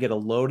Montgomery get a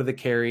load of the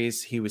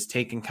carries. He was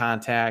taking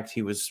contact.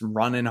 He was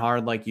running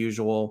hard like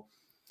usual.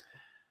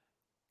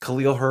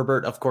 Khalil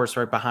Herbert, of course,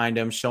 right behind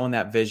him, showing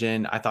that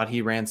vision. I thought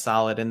he ran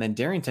solid. And then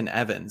Darrington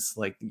Evans,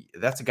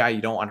 that's a guy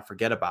you don't want to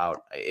forget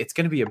about. It's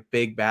going to be a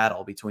big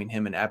battle between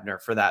him and Ebner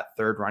for that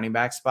third running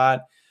back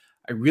spot.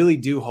 I really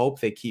do hope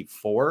they keep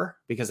 4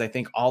 because I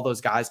think all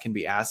those guys can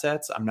be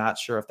assets. I'm not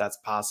sure if that's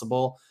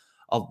possible,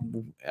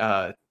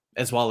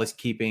 as well as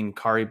keeping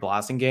Kari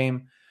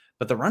Blasingame.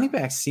 But the running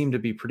backs seem to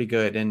be pretty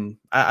good. And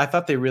I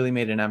thought they really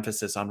made an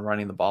emphasis on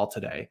running the ball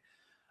today.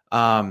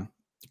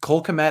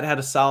 Cole Kmet had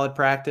a solid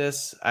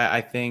practice.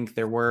 I think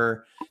there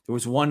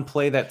was one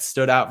play that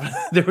stood out.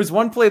 There was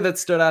one play that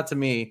stood out to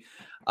me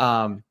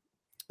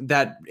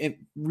that it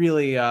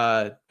really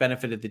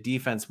benefited the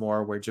defense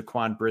more, where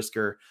Jaquan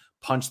Brisker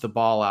punched the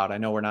ball out. I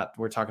know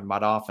we're talking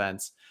about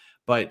offense,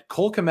 but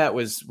Cole Kmet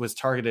was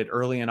targeted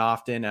early and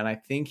often, and I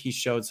think he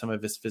showed some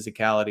of his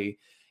physicality,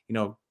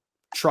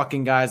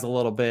 trucking guys a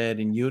little bit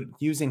and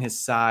using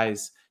his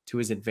size to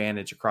his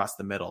advantage across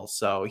the middle.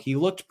 So he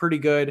looked pretty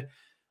good.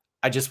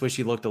 I just wish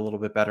he looked a little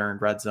bit better in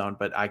red zone,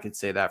 but I could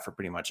say that for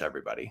pretty much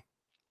everybody.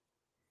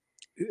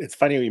 It's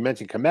funny when you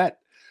mentioned Kmet.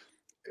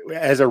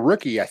 As a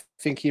rookie, I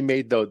think he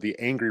made the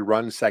angry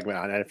run segment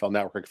on NFL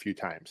Network a few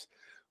times.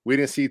 We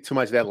didn't see too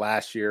much of that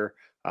last year.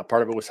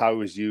 Part of it was how he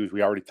was used.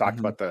 We already talked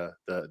about the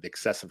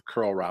excessive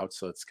curl route,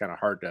 so it's kind of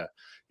hard to,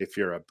 if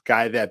you're a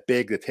guy that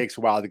big that takes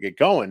a while to get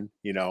going,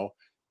 you're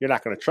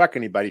not going to truck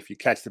anybody if you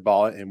catch the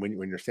ball and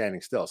when you're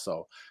standing still.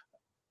 So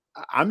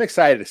I'm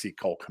excited to see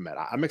Cole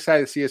Kmet. I'm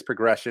excited to see his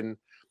progression.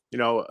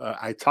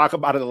 I talk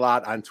about it a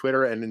lot on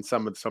Twitter and in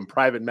some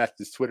private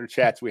messages, Twitter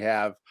chats we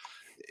have.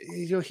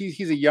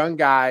 He's a young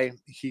guy.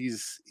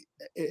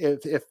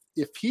 If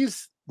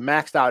he's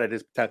maxed out at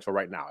his potential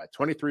right now at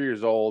 23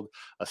 years old,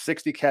 a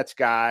 60 catch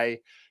guy,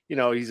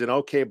 he's an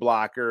okay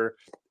blocker.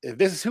 If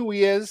this is who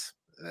he is,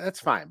 that's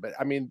fine. But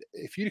I mean,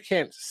 if you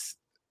can't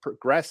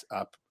progress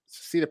up,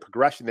 see the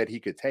progression that he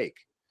could take,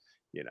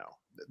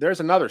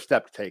 there's another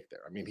step to take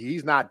there. I mean,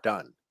 he's not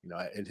done,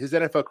 and his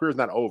NFL career is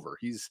not over.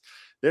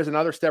 There's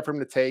another step for him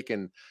to take,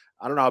 and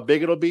I don't know how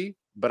big it'll be,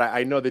 but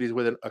I know that he's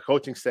with a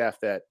coaching staff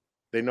that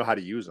they know how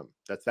to use him.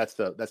 That's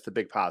the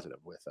big positive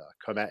with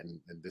Kmet and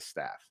this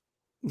staff.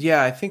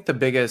 Yeah, I think the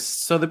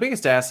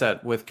biggest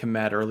asset with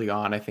Kmet early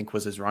on, I think,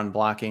 was his run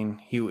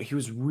blocking. He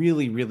was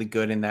really, really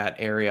good in that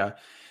area.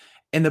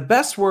 And the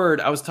best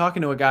word, I was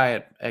talking to a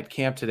guy at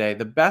camp today,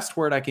 the best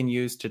word I can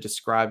use to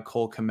describe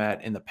Cole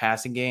Kmet in the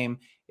passing game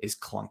is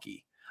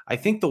clunky. I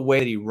think the way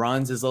that he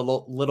runs is a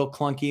little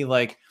clunky.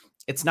 Like,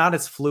 it's not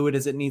as fluid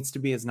as it needs to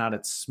be. It's not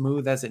as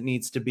smooth as it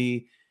needs to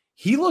be.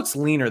 he looks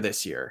leaner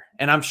this year.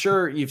 And I'm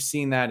sure you've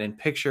seen that in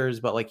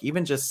pictures, but like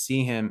even just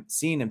seeing him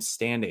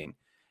standing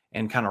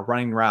and kind of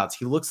running routes,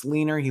 he looks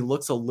leaner. He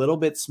looks a little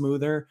bit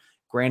smoother.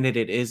 Granted,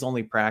 it is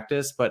only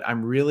practice, but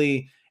I'm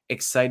really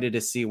excited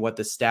to see what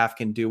the staff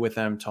can do with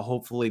him to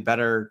hopefully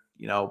better,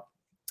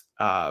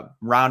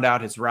 round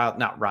out his route,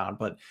 not round,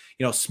 but,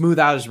 smooth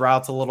out his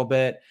routes a little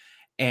bit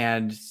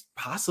and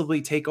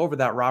possibly take over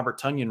that Robert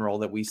Tonyan role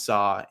that we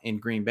saw in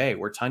Green Bay,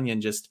 where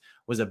Tonyan just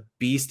was a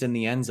beast in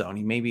the end zone.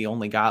 He maybe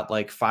only got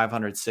like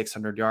 500,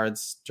 600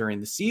 yards during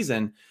the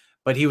season,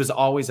 but he was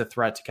always a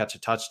threat to catch a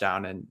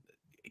touchdown. And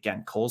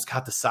again, Cole's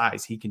got the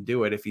size. He can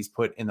do it if he's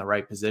put in the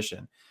right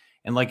position.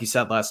 And like you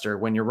said, Lester,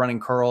 when you're running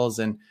curls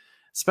and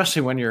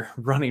especially when you're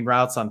running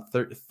routes on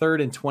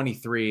third and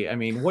 23, I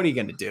mean, what are you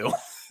going to do?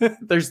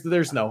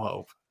 There's no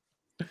hope.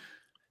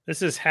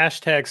 This is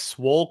hashtag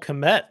Swole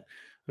Komet.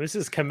 This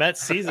is Komet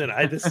season.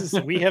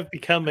 We have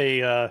become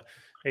a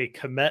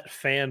Komet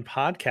fan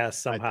podcast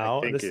somehow.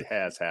 I think it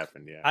has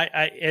happened.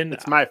 Yeah. And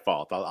it's my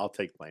fault. I'll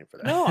take blame for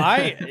that. No,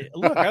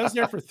 I was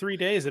there for 3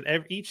 days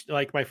and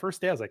my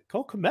first day I was like,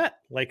 Cole Komet,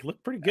 like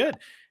looked pretty good.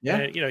 Yeah.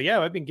 And,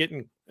 I've been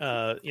getting,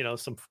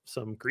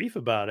 some grief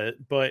about it,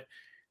 but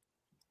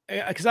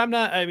because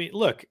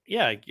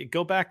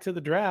go back to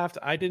the draft.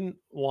 I didn't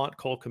want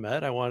Cole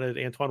Komet. I wanted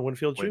Antoine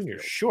Winfield Jr.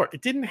 Sure.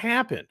 It didn't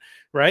happen.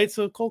 Right.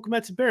 So Cole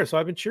Komet's a Bear. So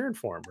I've been cheering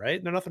for him.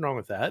 Right. There's nothing wrong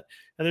with that.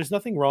 And there's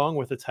nothing wrong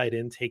with a tight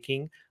end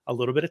taking a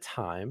little bit of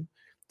time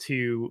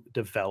to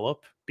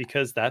develop,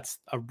 because that's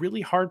a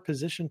really hard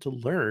position to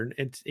learn.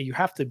 And you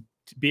have to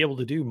be able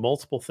to do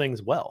multiple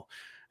things well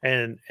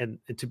and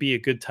to be a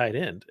good tight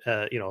end,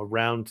 a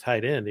round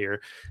tight end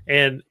here.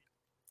 And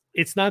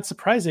it's not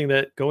surprising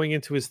that going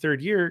into his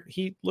third year,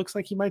 he looks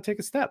like he might take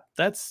a step.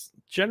 That's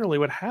generally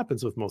what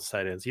happens with most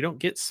tight ends. You don't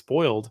get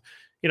spoiled.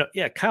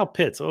 Kyle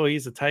Pitts. Oh,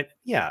 he's a tight.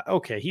 Yeah.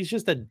 Okay. He's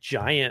just a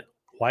giant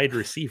wide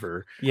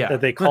receiver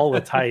that they call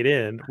a tight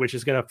end, which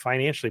is going to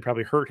financially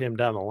probably hurt him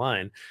down the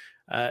line.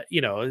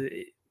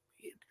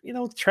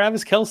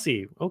 Travis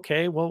Kelce.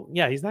 Okay. Well,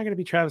 yeah, he's not going to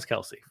be Travis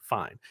Kelce.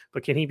 Fine.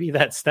 But can he be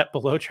that step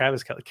below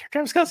Travis Kelce?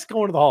 Travis Kelce's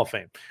going to the Hall of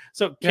Fame.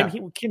 So can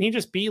he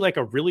just be like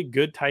a really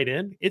good tight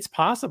end? It's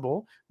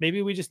possible.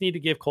 Maybe we just need to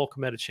give Cole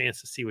Komet a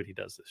chance to see what he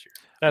does this year.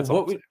 That's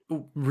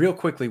real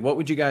quickly. What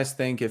would you guys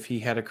think if he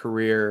had a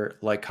career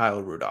like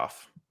Kyle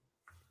Rudolph?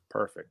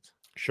 Perfect.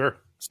 Sure.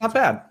 It's not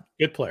bad.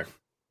 Good player.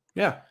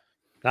 Yeah.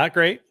 Not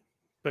great,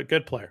 but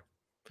good player.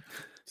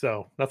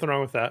 So nothing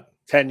wrong with that.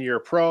 10-year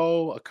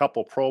pro, a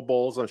couple Pro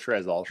Bowls, I'm sure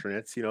as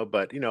alternates,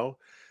 but he'll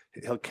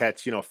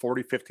catch,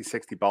 40, 50,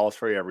 60 balls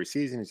for you every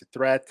season. He's a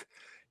threat.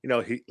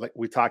 He, like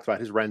we talked about,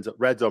 his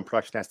red zone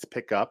production has to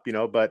pick up,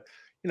 but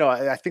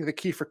I think the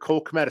key for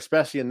Cole Komet,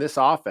 especially in this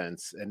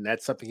offense, and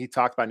that's something he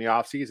talked about in the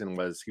offseason,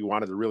 was he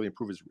wanted to really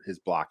improve his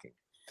blocking.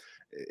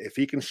 If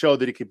he can show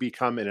that he could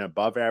become an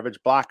above average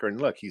blocker,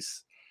 and look,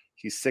 he's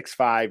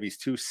 6'5", he's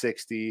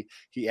 260.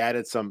 He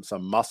added some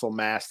muscle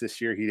mass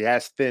this year. He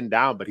has thinned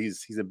down, but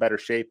he's in better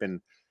shape, and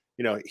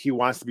he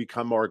wants to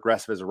become more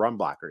aggressive as a run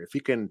blocker. If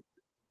he can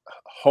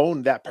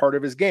hone that part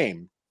of his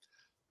game,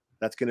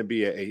 that's going to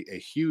be a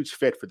huge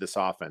fit for this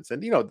offense.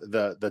 And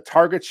the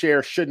target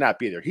share should not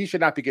be there. He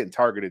should not be getting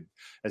targeted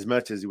as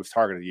much as he was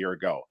targeted a year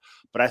ago.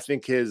 But I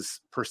think his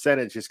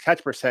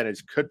catch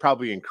percentage could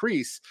probably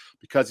increase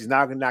because he's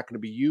now not going to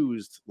be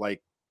used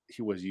like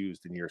he was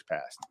used in years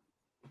past.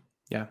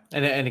 Yeah.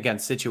 And again,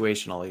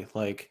 situationally,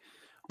 like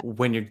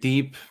when you're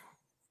deep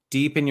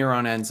in your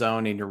own end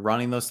zone and you're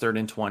running those 3rd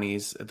and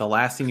 20s, the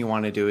last thing you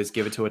want to do is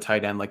give it to a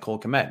tight end like Cole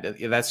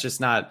Komet. That's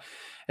just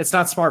it's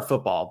not smart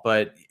football,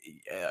 but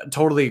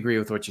totally agree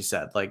with what you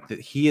said. Like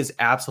he is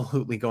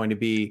absolutely going to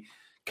be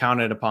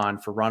counted upon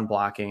for run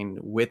blocking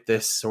with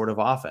this sort of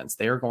offense.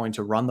 They are going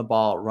to run the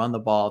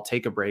ball,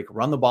 take a break,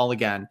 run the ball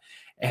again,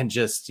 and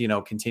just,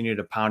 continue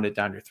to pound it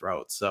down your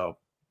throat. So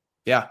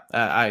yeah,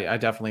 I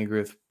definitely agree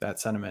with that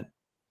sentiment.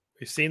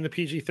 We've seen the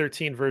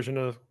PG-13 version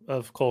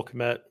of Cole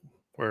Komet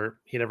where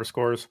he never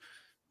scores.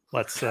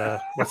 Let's see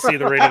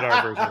the rated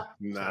R version.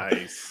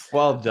 Nice.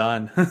 Well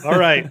done. All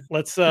right.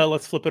 Let's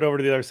flip it over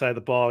to the other side of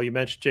the ball. You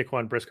mentioned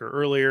Jaquan Brisker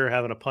earlier,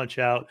 having a punch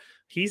out.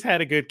 He's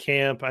had a good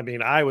camp. I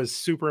mean, I was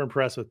super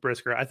impressed with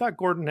Brisker. I thought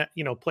Gordon,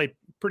 played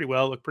pretty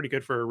well, looked pretty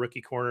good for a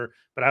rookie corner,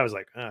 but I was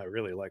like, I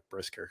really like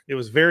Brisker. It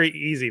was very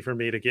easy for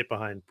me to get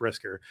behind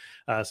Brisker.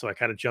 So I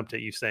kind of jumped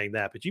at you saying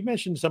that, but you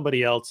mentioned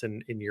somebody else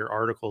in your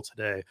article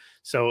today.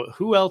 So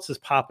who else is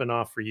popping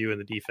off for you in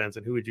the defense,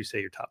 and who would you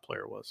say your top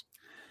player was?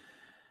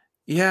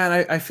 Yeah,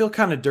 and I feel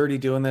kind of dirty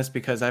doing this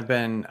because I've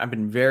been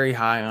very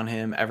high on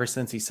him ever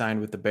since he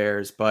signed with the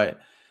Bears, but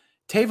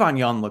Tavon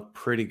Young looked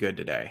pretty good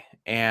today.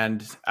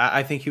 And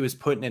I think he was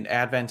put in an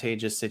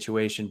advantageous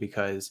situation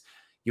because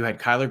you had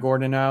Kyler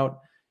Gordon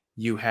out,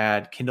 you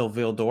had Kindle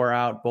Vildor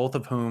out, both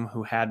of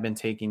who had been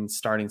taking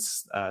starting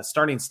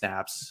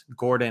snaps,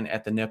 Gordon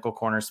at the nickel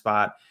corner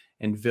spot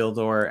and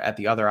Vildor at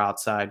the other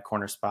outside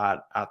corner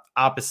spot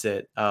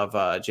opposite of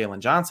Jalen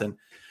Johnson.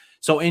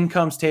 So in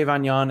comes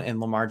Tavon Young and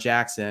Lamar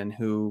Jackson,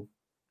 who,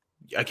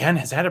 again,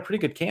 has had a pretty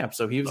good camp.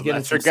 So he was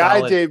getting some guy,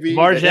 solid. JB.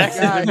 Lamar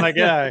Jackson is my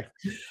guy.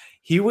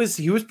 He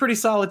was pretty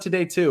solid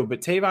today too.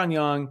 But Tavon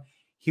Young,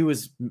 he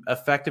was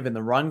effective in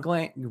the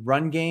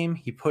run game.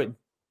 He put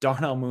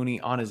Darnell Mooney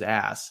on his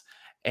ass.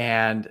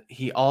 And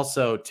he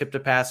also tipped a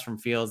pass from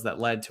Fields that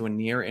led to a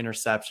near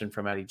interception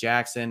from Eddie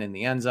Jackson in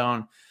the end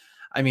zone.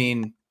 I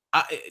mean,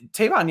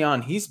 Tavon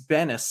Young, he's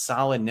been a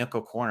solid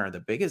nickel corner. The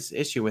biggest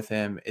issue with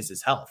him is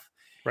his health.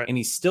 Right. And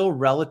he's still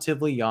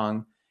relatively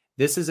young.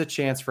 This is a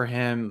chance for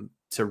him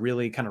to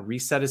really kind of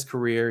reset his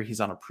career. He's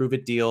on a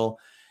prove-it deal.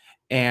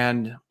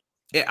 And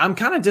I'm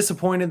kind of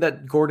disappointed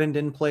that Gordon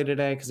didn't play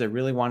today because I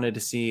really wanted to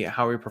see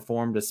how he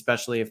performed,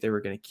 especially if they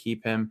were going to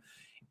keep him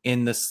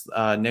in this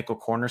nickel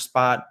corner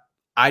spot.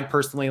 I'd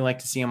personally like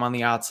to see him on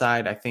the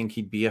outside. I think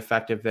he'd be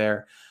effective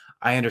there.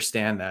 I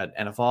understand that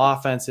NFL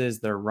offenses,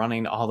 they're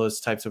running all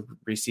those types of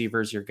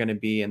receivers. You're going to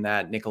be in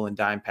that nickel and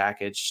dime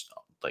package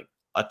like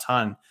a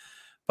ton.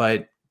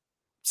 But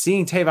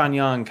seeing Tavon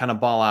Young kind of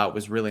ball out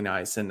was really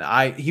nice. And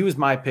he was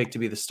my pick to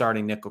be the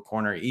starting nickel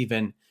corner,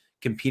 even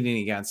competing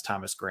against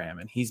Thomas Graham.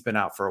 And he's been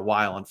out for a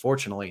while,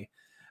 unfortunately.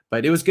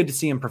 But it was good to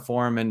see him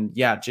perform. And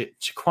yeah,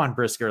 Jaquan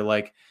Brisker,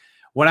 like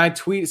when I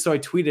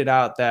tweeted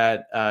out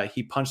that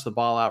he punched the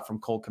ball out from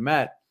Cole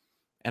Kmet,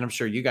 and I'm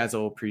sure you guys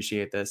will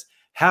appreciate this.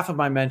 Half of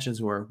my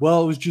mentions were,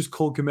 well, it was just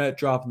Cole Kmet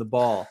dropping the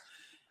ball.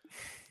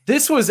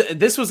 This was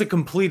a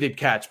completed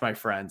catch, my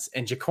friends.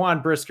 And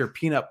Jaquan Brisker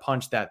peanut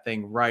punched that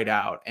thing right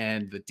out,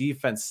 and the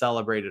defense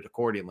celebrated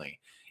accordingly.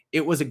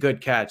 It was a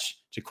good catch.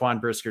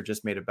 Jaquan Brisker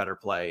just made a better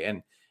play.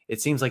 And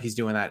it seems like he's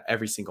doing that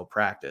every single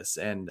practice.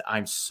 And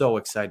I'm so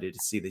excited to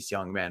see this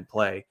young man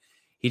play.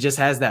 He just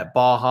has that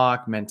ball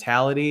hawk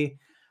mentality.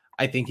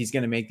 I think he's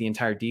going to make the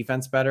entire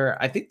defense better.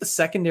 I think the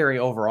secondary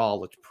overall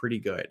looked pretty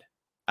good.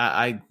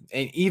 And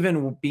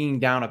even being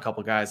down a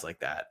couple guys like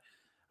that,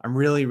 I'm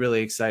really,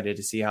 really excited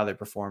to see how they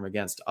perform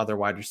against other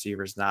wide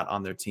receivers not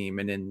on their team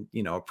and in,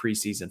 a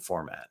preseason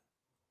format.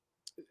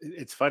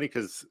 It's funny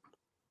because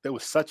there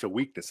was such a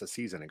weakness a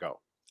season ago.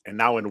 And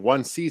now in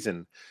one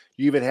season,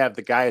 you even have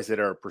the guys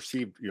that are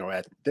perceived,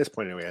 at this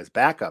point anyway, as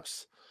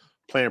backups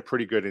playing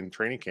pretty good in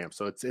training camp.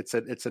 So it's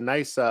a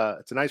nice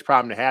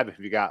problem to have if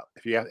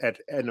you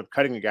end up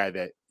cutting a guy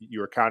that you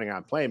were counting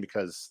on playing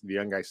because the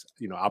young guys,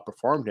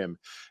 outperformed him.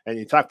 And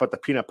you talk about the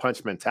peanut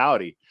punch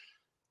mentality.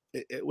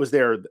 It was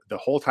there the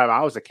whole time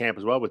I was at camp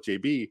as well with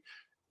JB.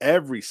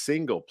 Every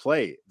single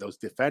play, those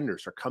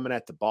defenders are coming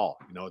at the ball.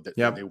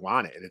 They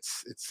want it, and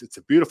it's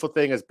a beautiful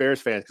thing as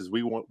Bears fans because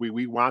we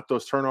want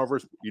those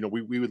turnovers.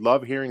 We would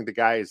love hearing the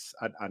guys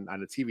on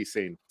the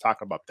TV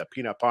talking about the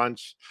peanut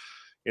punch.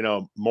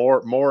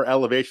 More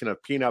elevation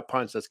of peanut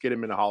punch. Let's get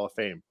him in the Hall of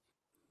Fame.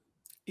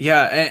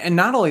 Yeah, and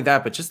not only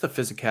that, but just the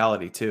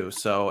physicality too.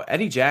 So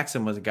Eddie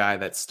Jackson was a guy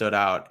that stood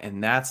out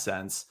in that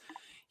sense.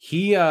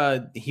 He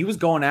was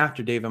going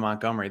after David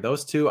Montgomery.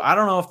 Those two, I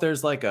don't know if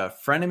there's like a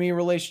frenemy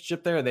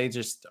relationship there. They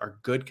just are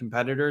good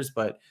competitors.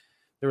 But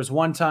there was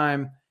one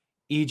time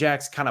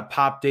Ejax kind of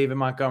popped David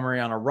Montgomery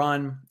on a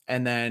run.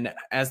 And then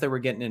as they were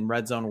getting in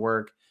red zone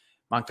work,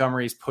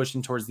 Montgomery's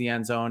pushing towards the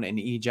end zone and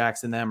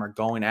Ejax and them are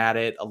going at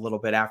it a little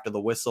bit after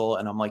the whistle.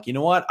 And I'm like, you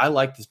know what? I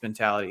like this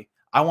mentality.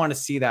 I want to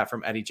see that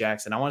from Eddie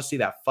Jackson. I want to see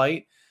that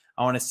fight.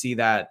 I want to see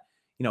that,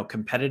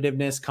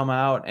 competitiveness come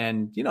out,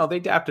 and, they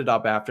adapted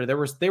up after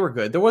they were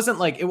good. It wasn't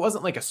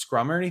like a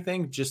scrum or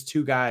anything, just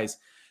two guys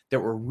that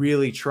were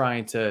really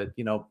trying to,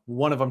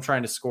 one of them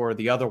trying to score,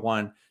 the other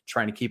one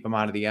trying to keep him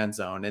out of the end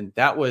zone. And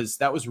that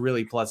was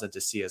really pleasant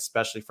to see,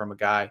 especially from a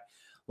guy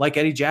like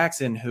Eddie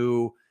Jackson,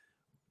 who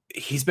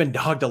he's been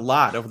dogged a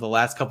lot over the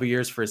last couple of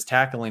years for his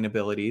tackling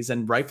abilities,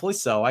 and rightfully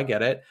so. I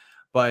get it.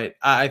 But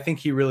I think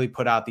he really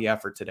put out the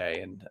effort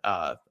today. And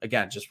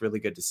again, just really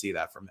good to see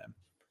that from him.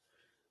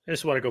 I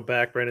just want to go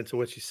back, Brandon, to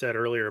what you said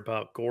earlier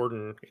about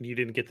Gordon, and you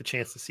didn't get the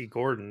chance to see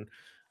Gordon.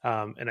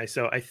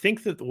 So I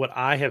think that what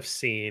I have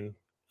seen,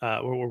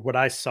 or what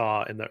I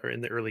saw in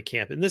the early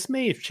camp, and this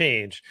may have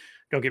changed,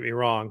 don't get me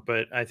wrong,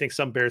 but I think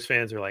some Bears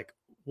fans are like,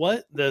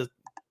 what? The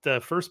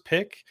first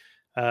pick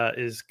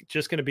is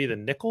just going to be the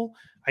nickel?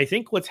 I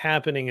think what's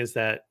happening is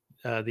that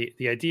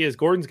the idea is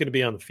Gordon's going to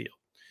be on the field.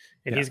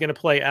 And he's going to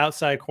play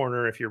outside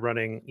corner if you're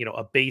running,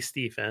 a base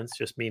defense,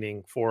 just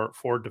meaning four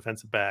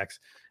defensive backs.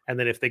 And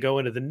then if they go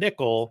into the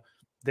nickel,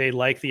 they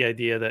like the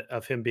idea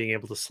of him being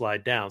able to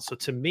slide down. So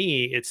to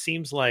me, it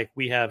seems like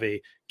we have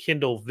a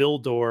Kindle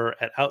Vildor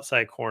at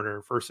outside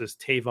corner versus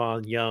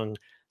Tavon Young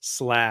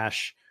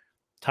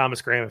 /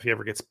 Thomas Graham, if he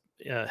ever gets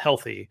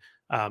healthy,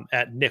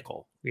 at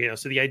nickel.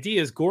 So the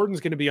idea is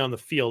Gordon's going to be on the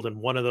field in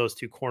one of those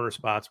two corner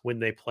spots when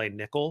they play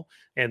nickel,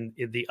 and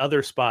the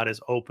other spot is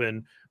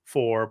open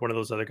for one of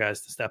those other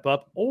guys to step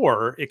up,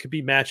 or it could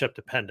be matchup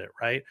dependent,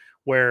 right?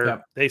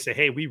 Where they say,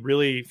 hey, we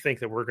really think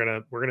that we're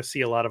gonna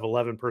see a lot of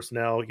 11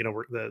 personnel.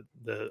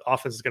 The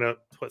offense is gonna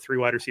put 3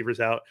 wide receivers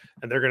out,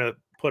 and they're gonna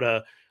put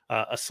a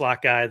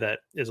slot guy that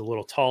is a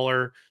little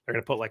taller. They're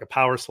gonna put like a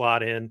power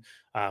slot in.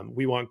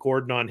 We want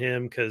Gordon on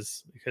him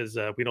because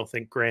we don't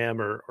think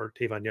Graham or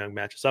Tavon Young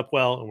matches up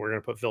well, and we're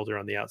gonna put Vildor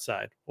on the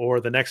outside. Or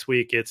the next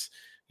week it's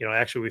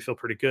actually we feel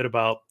pretty good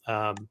about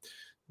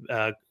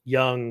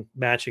Young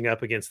matching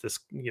up against this,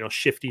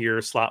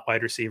 shiftier slot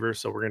wide receiver.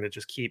 So we're going to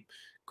just keep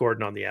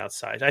Gordon on the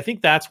outside. I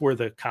think that's where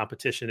the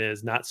competition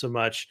is, not so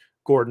much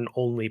Gordon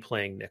only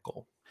playing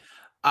nickel.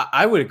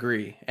 I would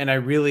agree. And I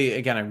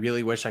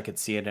really wish I could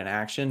see it in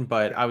action,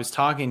 but I was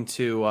talking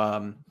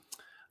to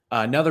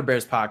another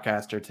Bears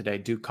podcaster today,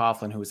 Duke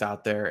Coughlin, who was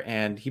out there,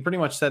 and he pretty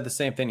much said the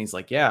same thing. He's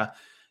like, yeah,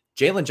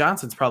 Jalen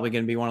Johnson's probably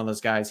going to be one of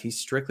those guys. He's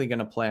strictly going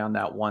to play on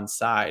that one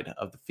side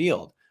of the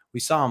field. We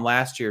saw him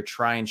last year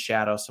try and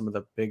shadow some of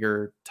the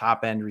bigger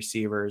top end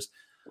receivers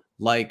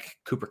like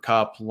Cooper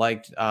Kupp,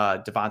 like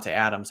Devontae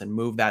Adams, and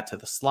move that to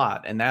the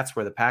slot. And that's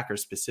where the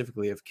Packers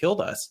specifically have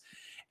killed us.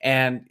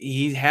 And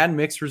he had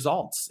mixed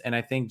results. And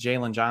I think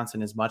Jalen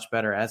Johnson is much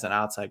better as an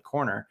outside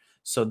corner.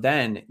 So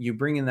then you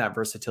bring in that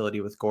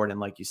versatility with Gordon,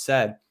 like you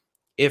said.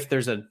 If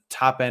there's a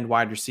top end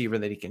wide receiver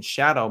that he can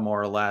shadow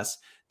more or less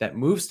that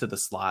moves to the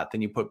slot,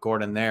 then you put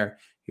Gordon there.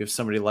 You have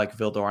somebody like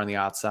Vildor on the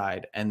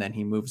outside, and then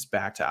he moves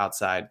back to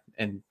outside.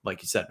 And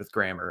like you said, with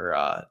Graham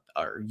or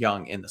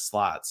Young in the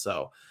slot.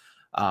 So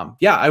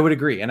yeah, I would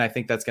agree. And I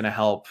think that's going to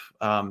help.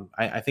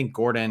 I think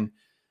Gordon,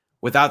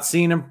 without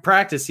seeing him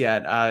practice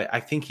yet, I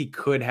think he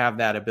could have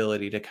that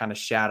ability to kind of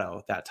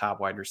shadow that top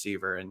wide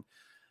receiver. And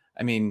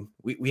I mean,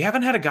 we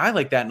haven't had a guy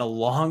like that in a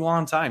long,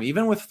 long time,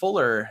 even with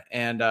Fuller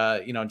and,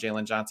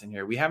 Jalen Johnson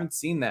here. We haven't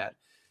seen that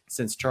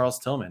since Charles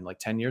Tillman, like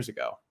 10 years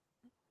ago.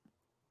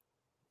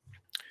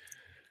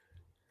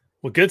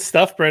 Well, good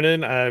stuff,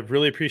 Brendan. I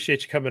really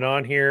appreciate you coming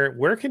on here.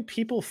 Where can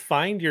people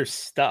find your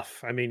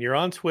stuff? I mean, you're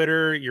on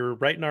Twitter, you're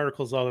writing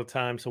articles all the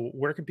time. So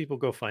where can people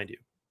go find you?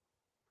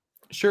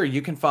 Sure.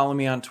 You can follow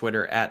me on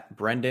Twitter at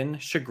Brendan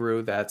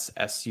Sugrue. That's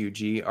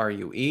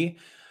SUGRUE.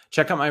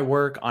 Check out my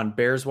work on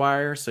Bears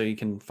Wire. So you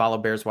can follow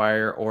Bears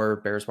Wire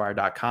or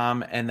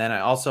bearswire.com. And then I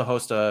also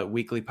host a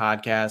weekly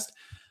podcast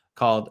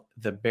called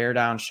the Bear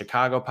Down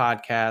Chicago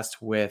podcast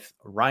with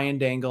Ryan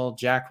Dangle,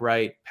 Jack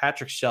Wright,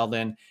 Patrick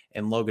Sheldon,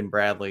 and Logan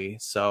Bradley.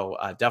 So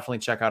definitely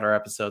check out our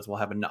episodes. We'll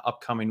have an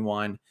upcoming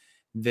one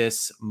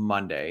this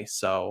Monday.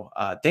 So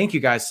thank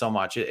you guys so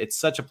much. It's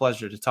such a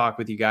pleasure to talk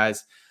with you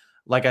guys.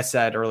 Like I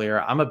said earlier,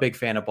 I'm a big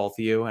fan of both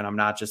of you, and I'm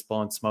not just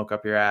blowing smoke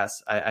up your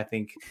ass. I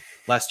think,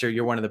 Lester,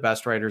 you're one of the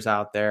best writers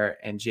out there,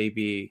 and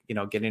JB,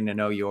 getting to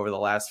know you over the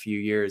last few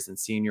years and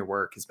seeing your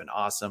work has been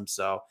awesome.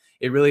 So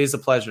it really is a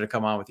pleasure to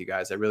come on with you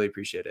guys. I really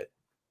appreciate it.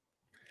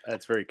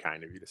 That's very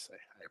kind of you to say.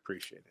 I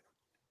appreciate it.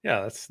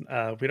 Yeah, that's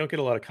we don't get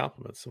a lot of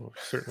compliments, so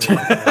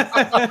certainly.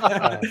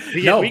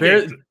 No,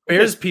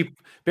 Bears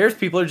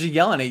people are just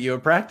yelling at you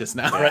at practice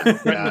now.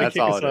 That's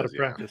all it is.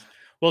 Practice.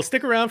 Well,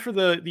 stick around for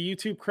the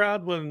YouTube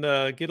crowd when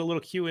get a little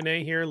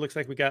Q&A here. Looks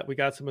like we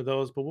got some of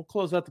those, but we'll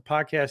close out the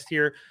podcast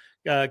here.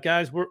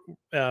 Guys, we're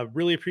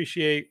really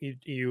appreciate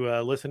you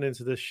listening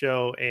to this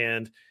show,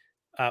 and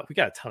we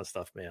got a ton of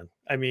stuff, man.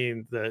 I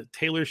mean, the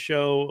Taylor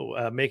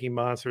show, Making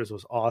Monsters,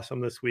 was awesome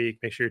this week.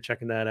 Make sure you're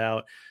checking that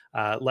out.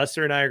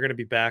 Lester and I are going to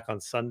be back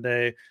on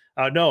Sunday.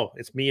 No,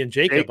 it's me and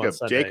Jacob on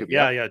Sunday. Jacob,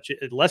 yeah.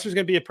 Lester's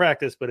going to be at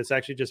practice, but it's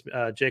actually just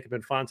Jacob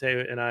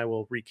Infante and I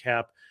will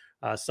recap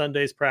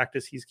Sunday's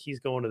practice. He's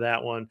going to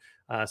that one.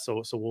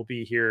 So we'll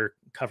be here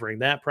covering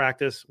that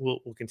practice. We'll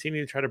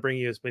continue to try to bring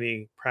you as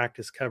many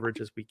practice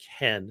coverage as we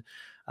can.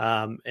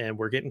 And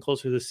we're getting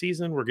closer to the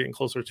season. We're getting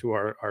closer to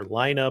our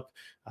lineup.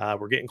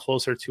 We're getting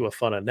closer to a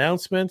fun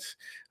announcement.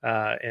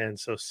 And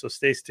so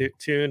stay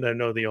tuned. I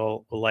know they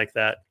all will like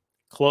that.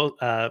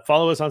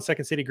 Follow us on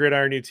Second City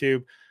Gridiron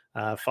YouTube.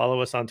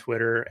 Follow us on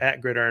Twitter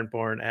at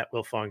GridironBorn, at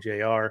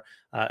WillFongJR.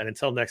 And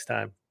until next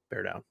time,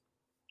 bear down.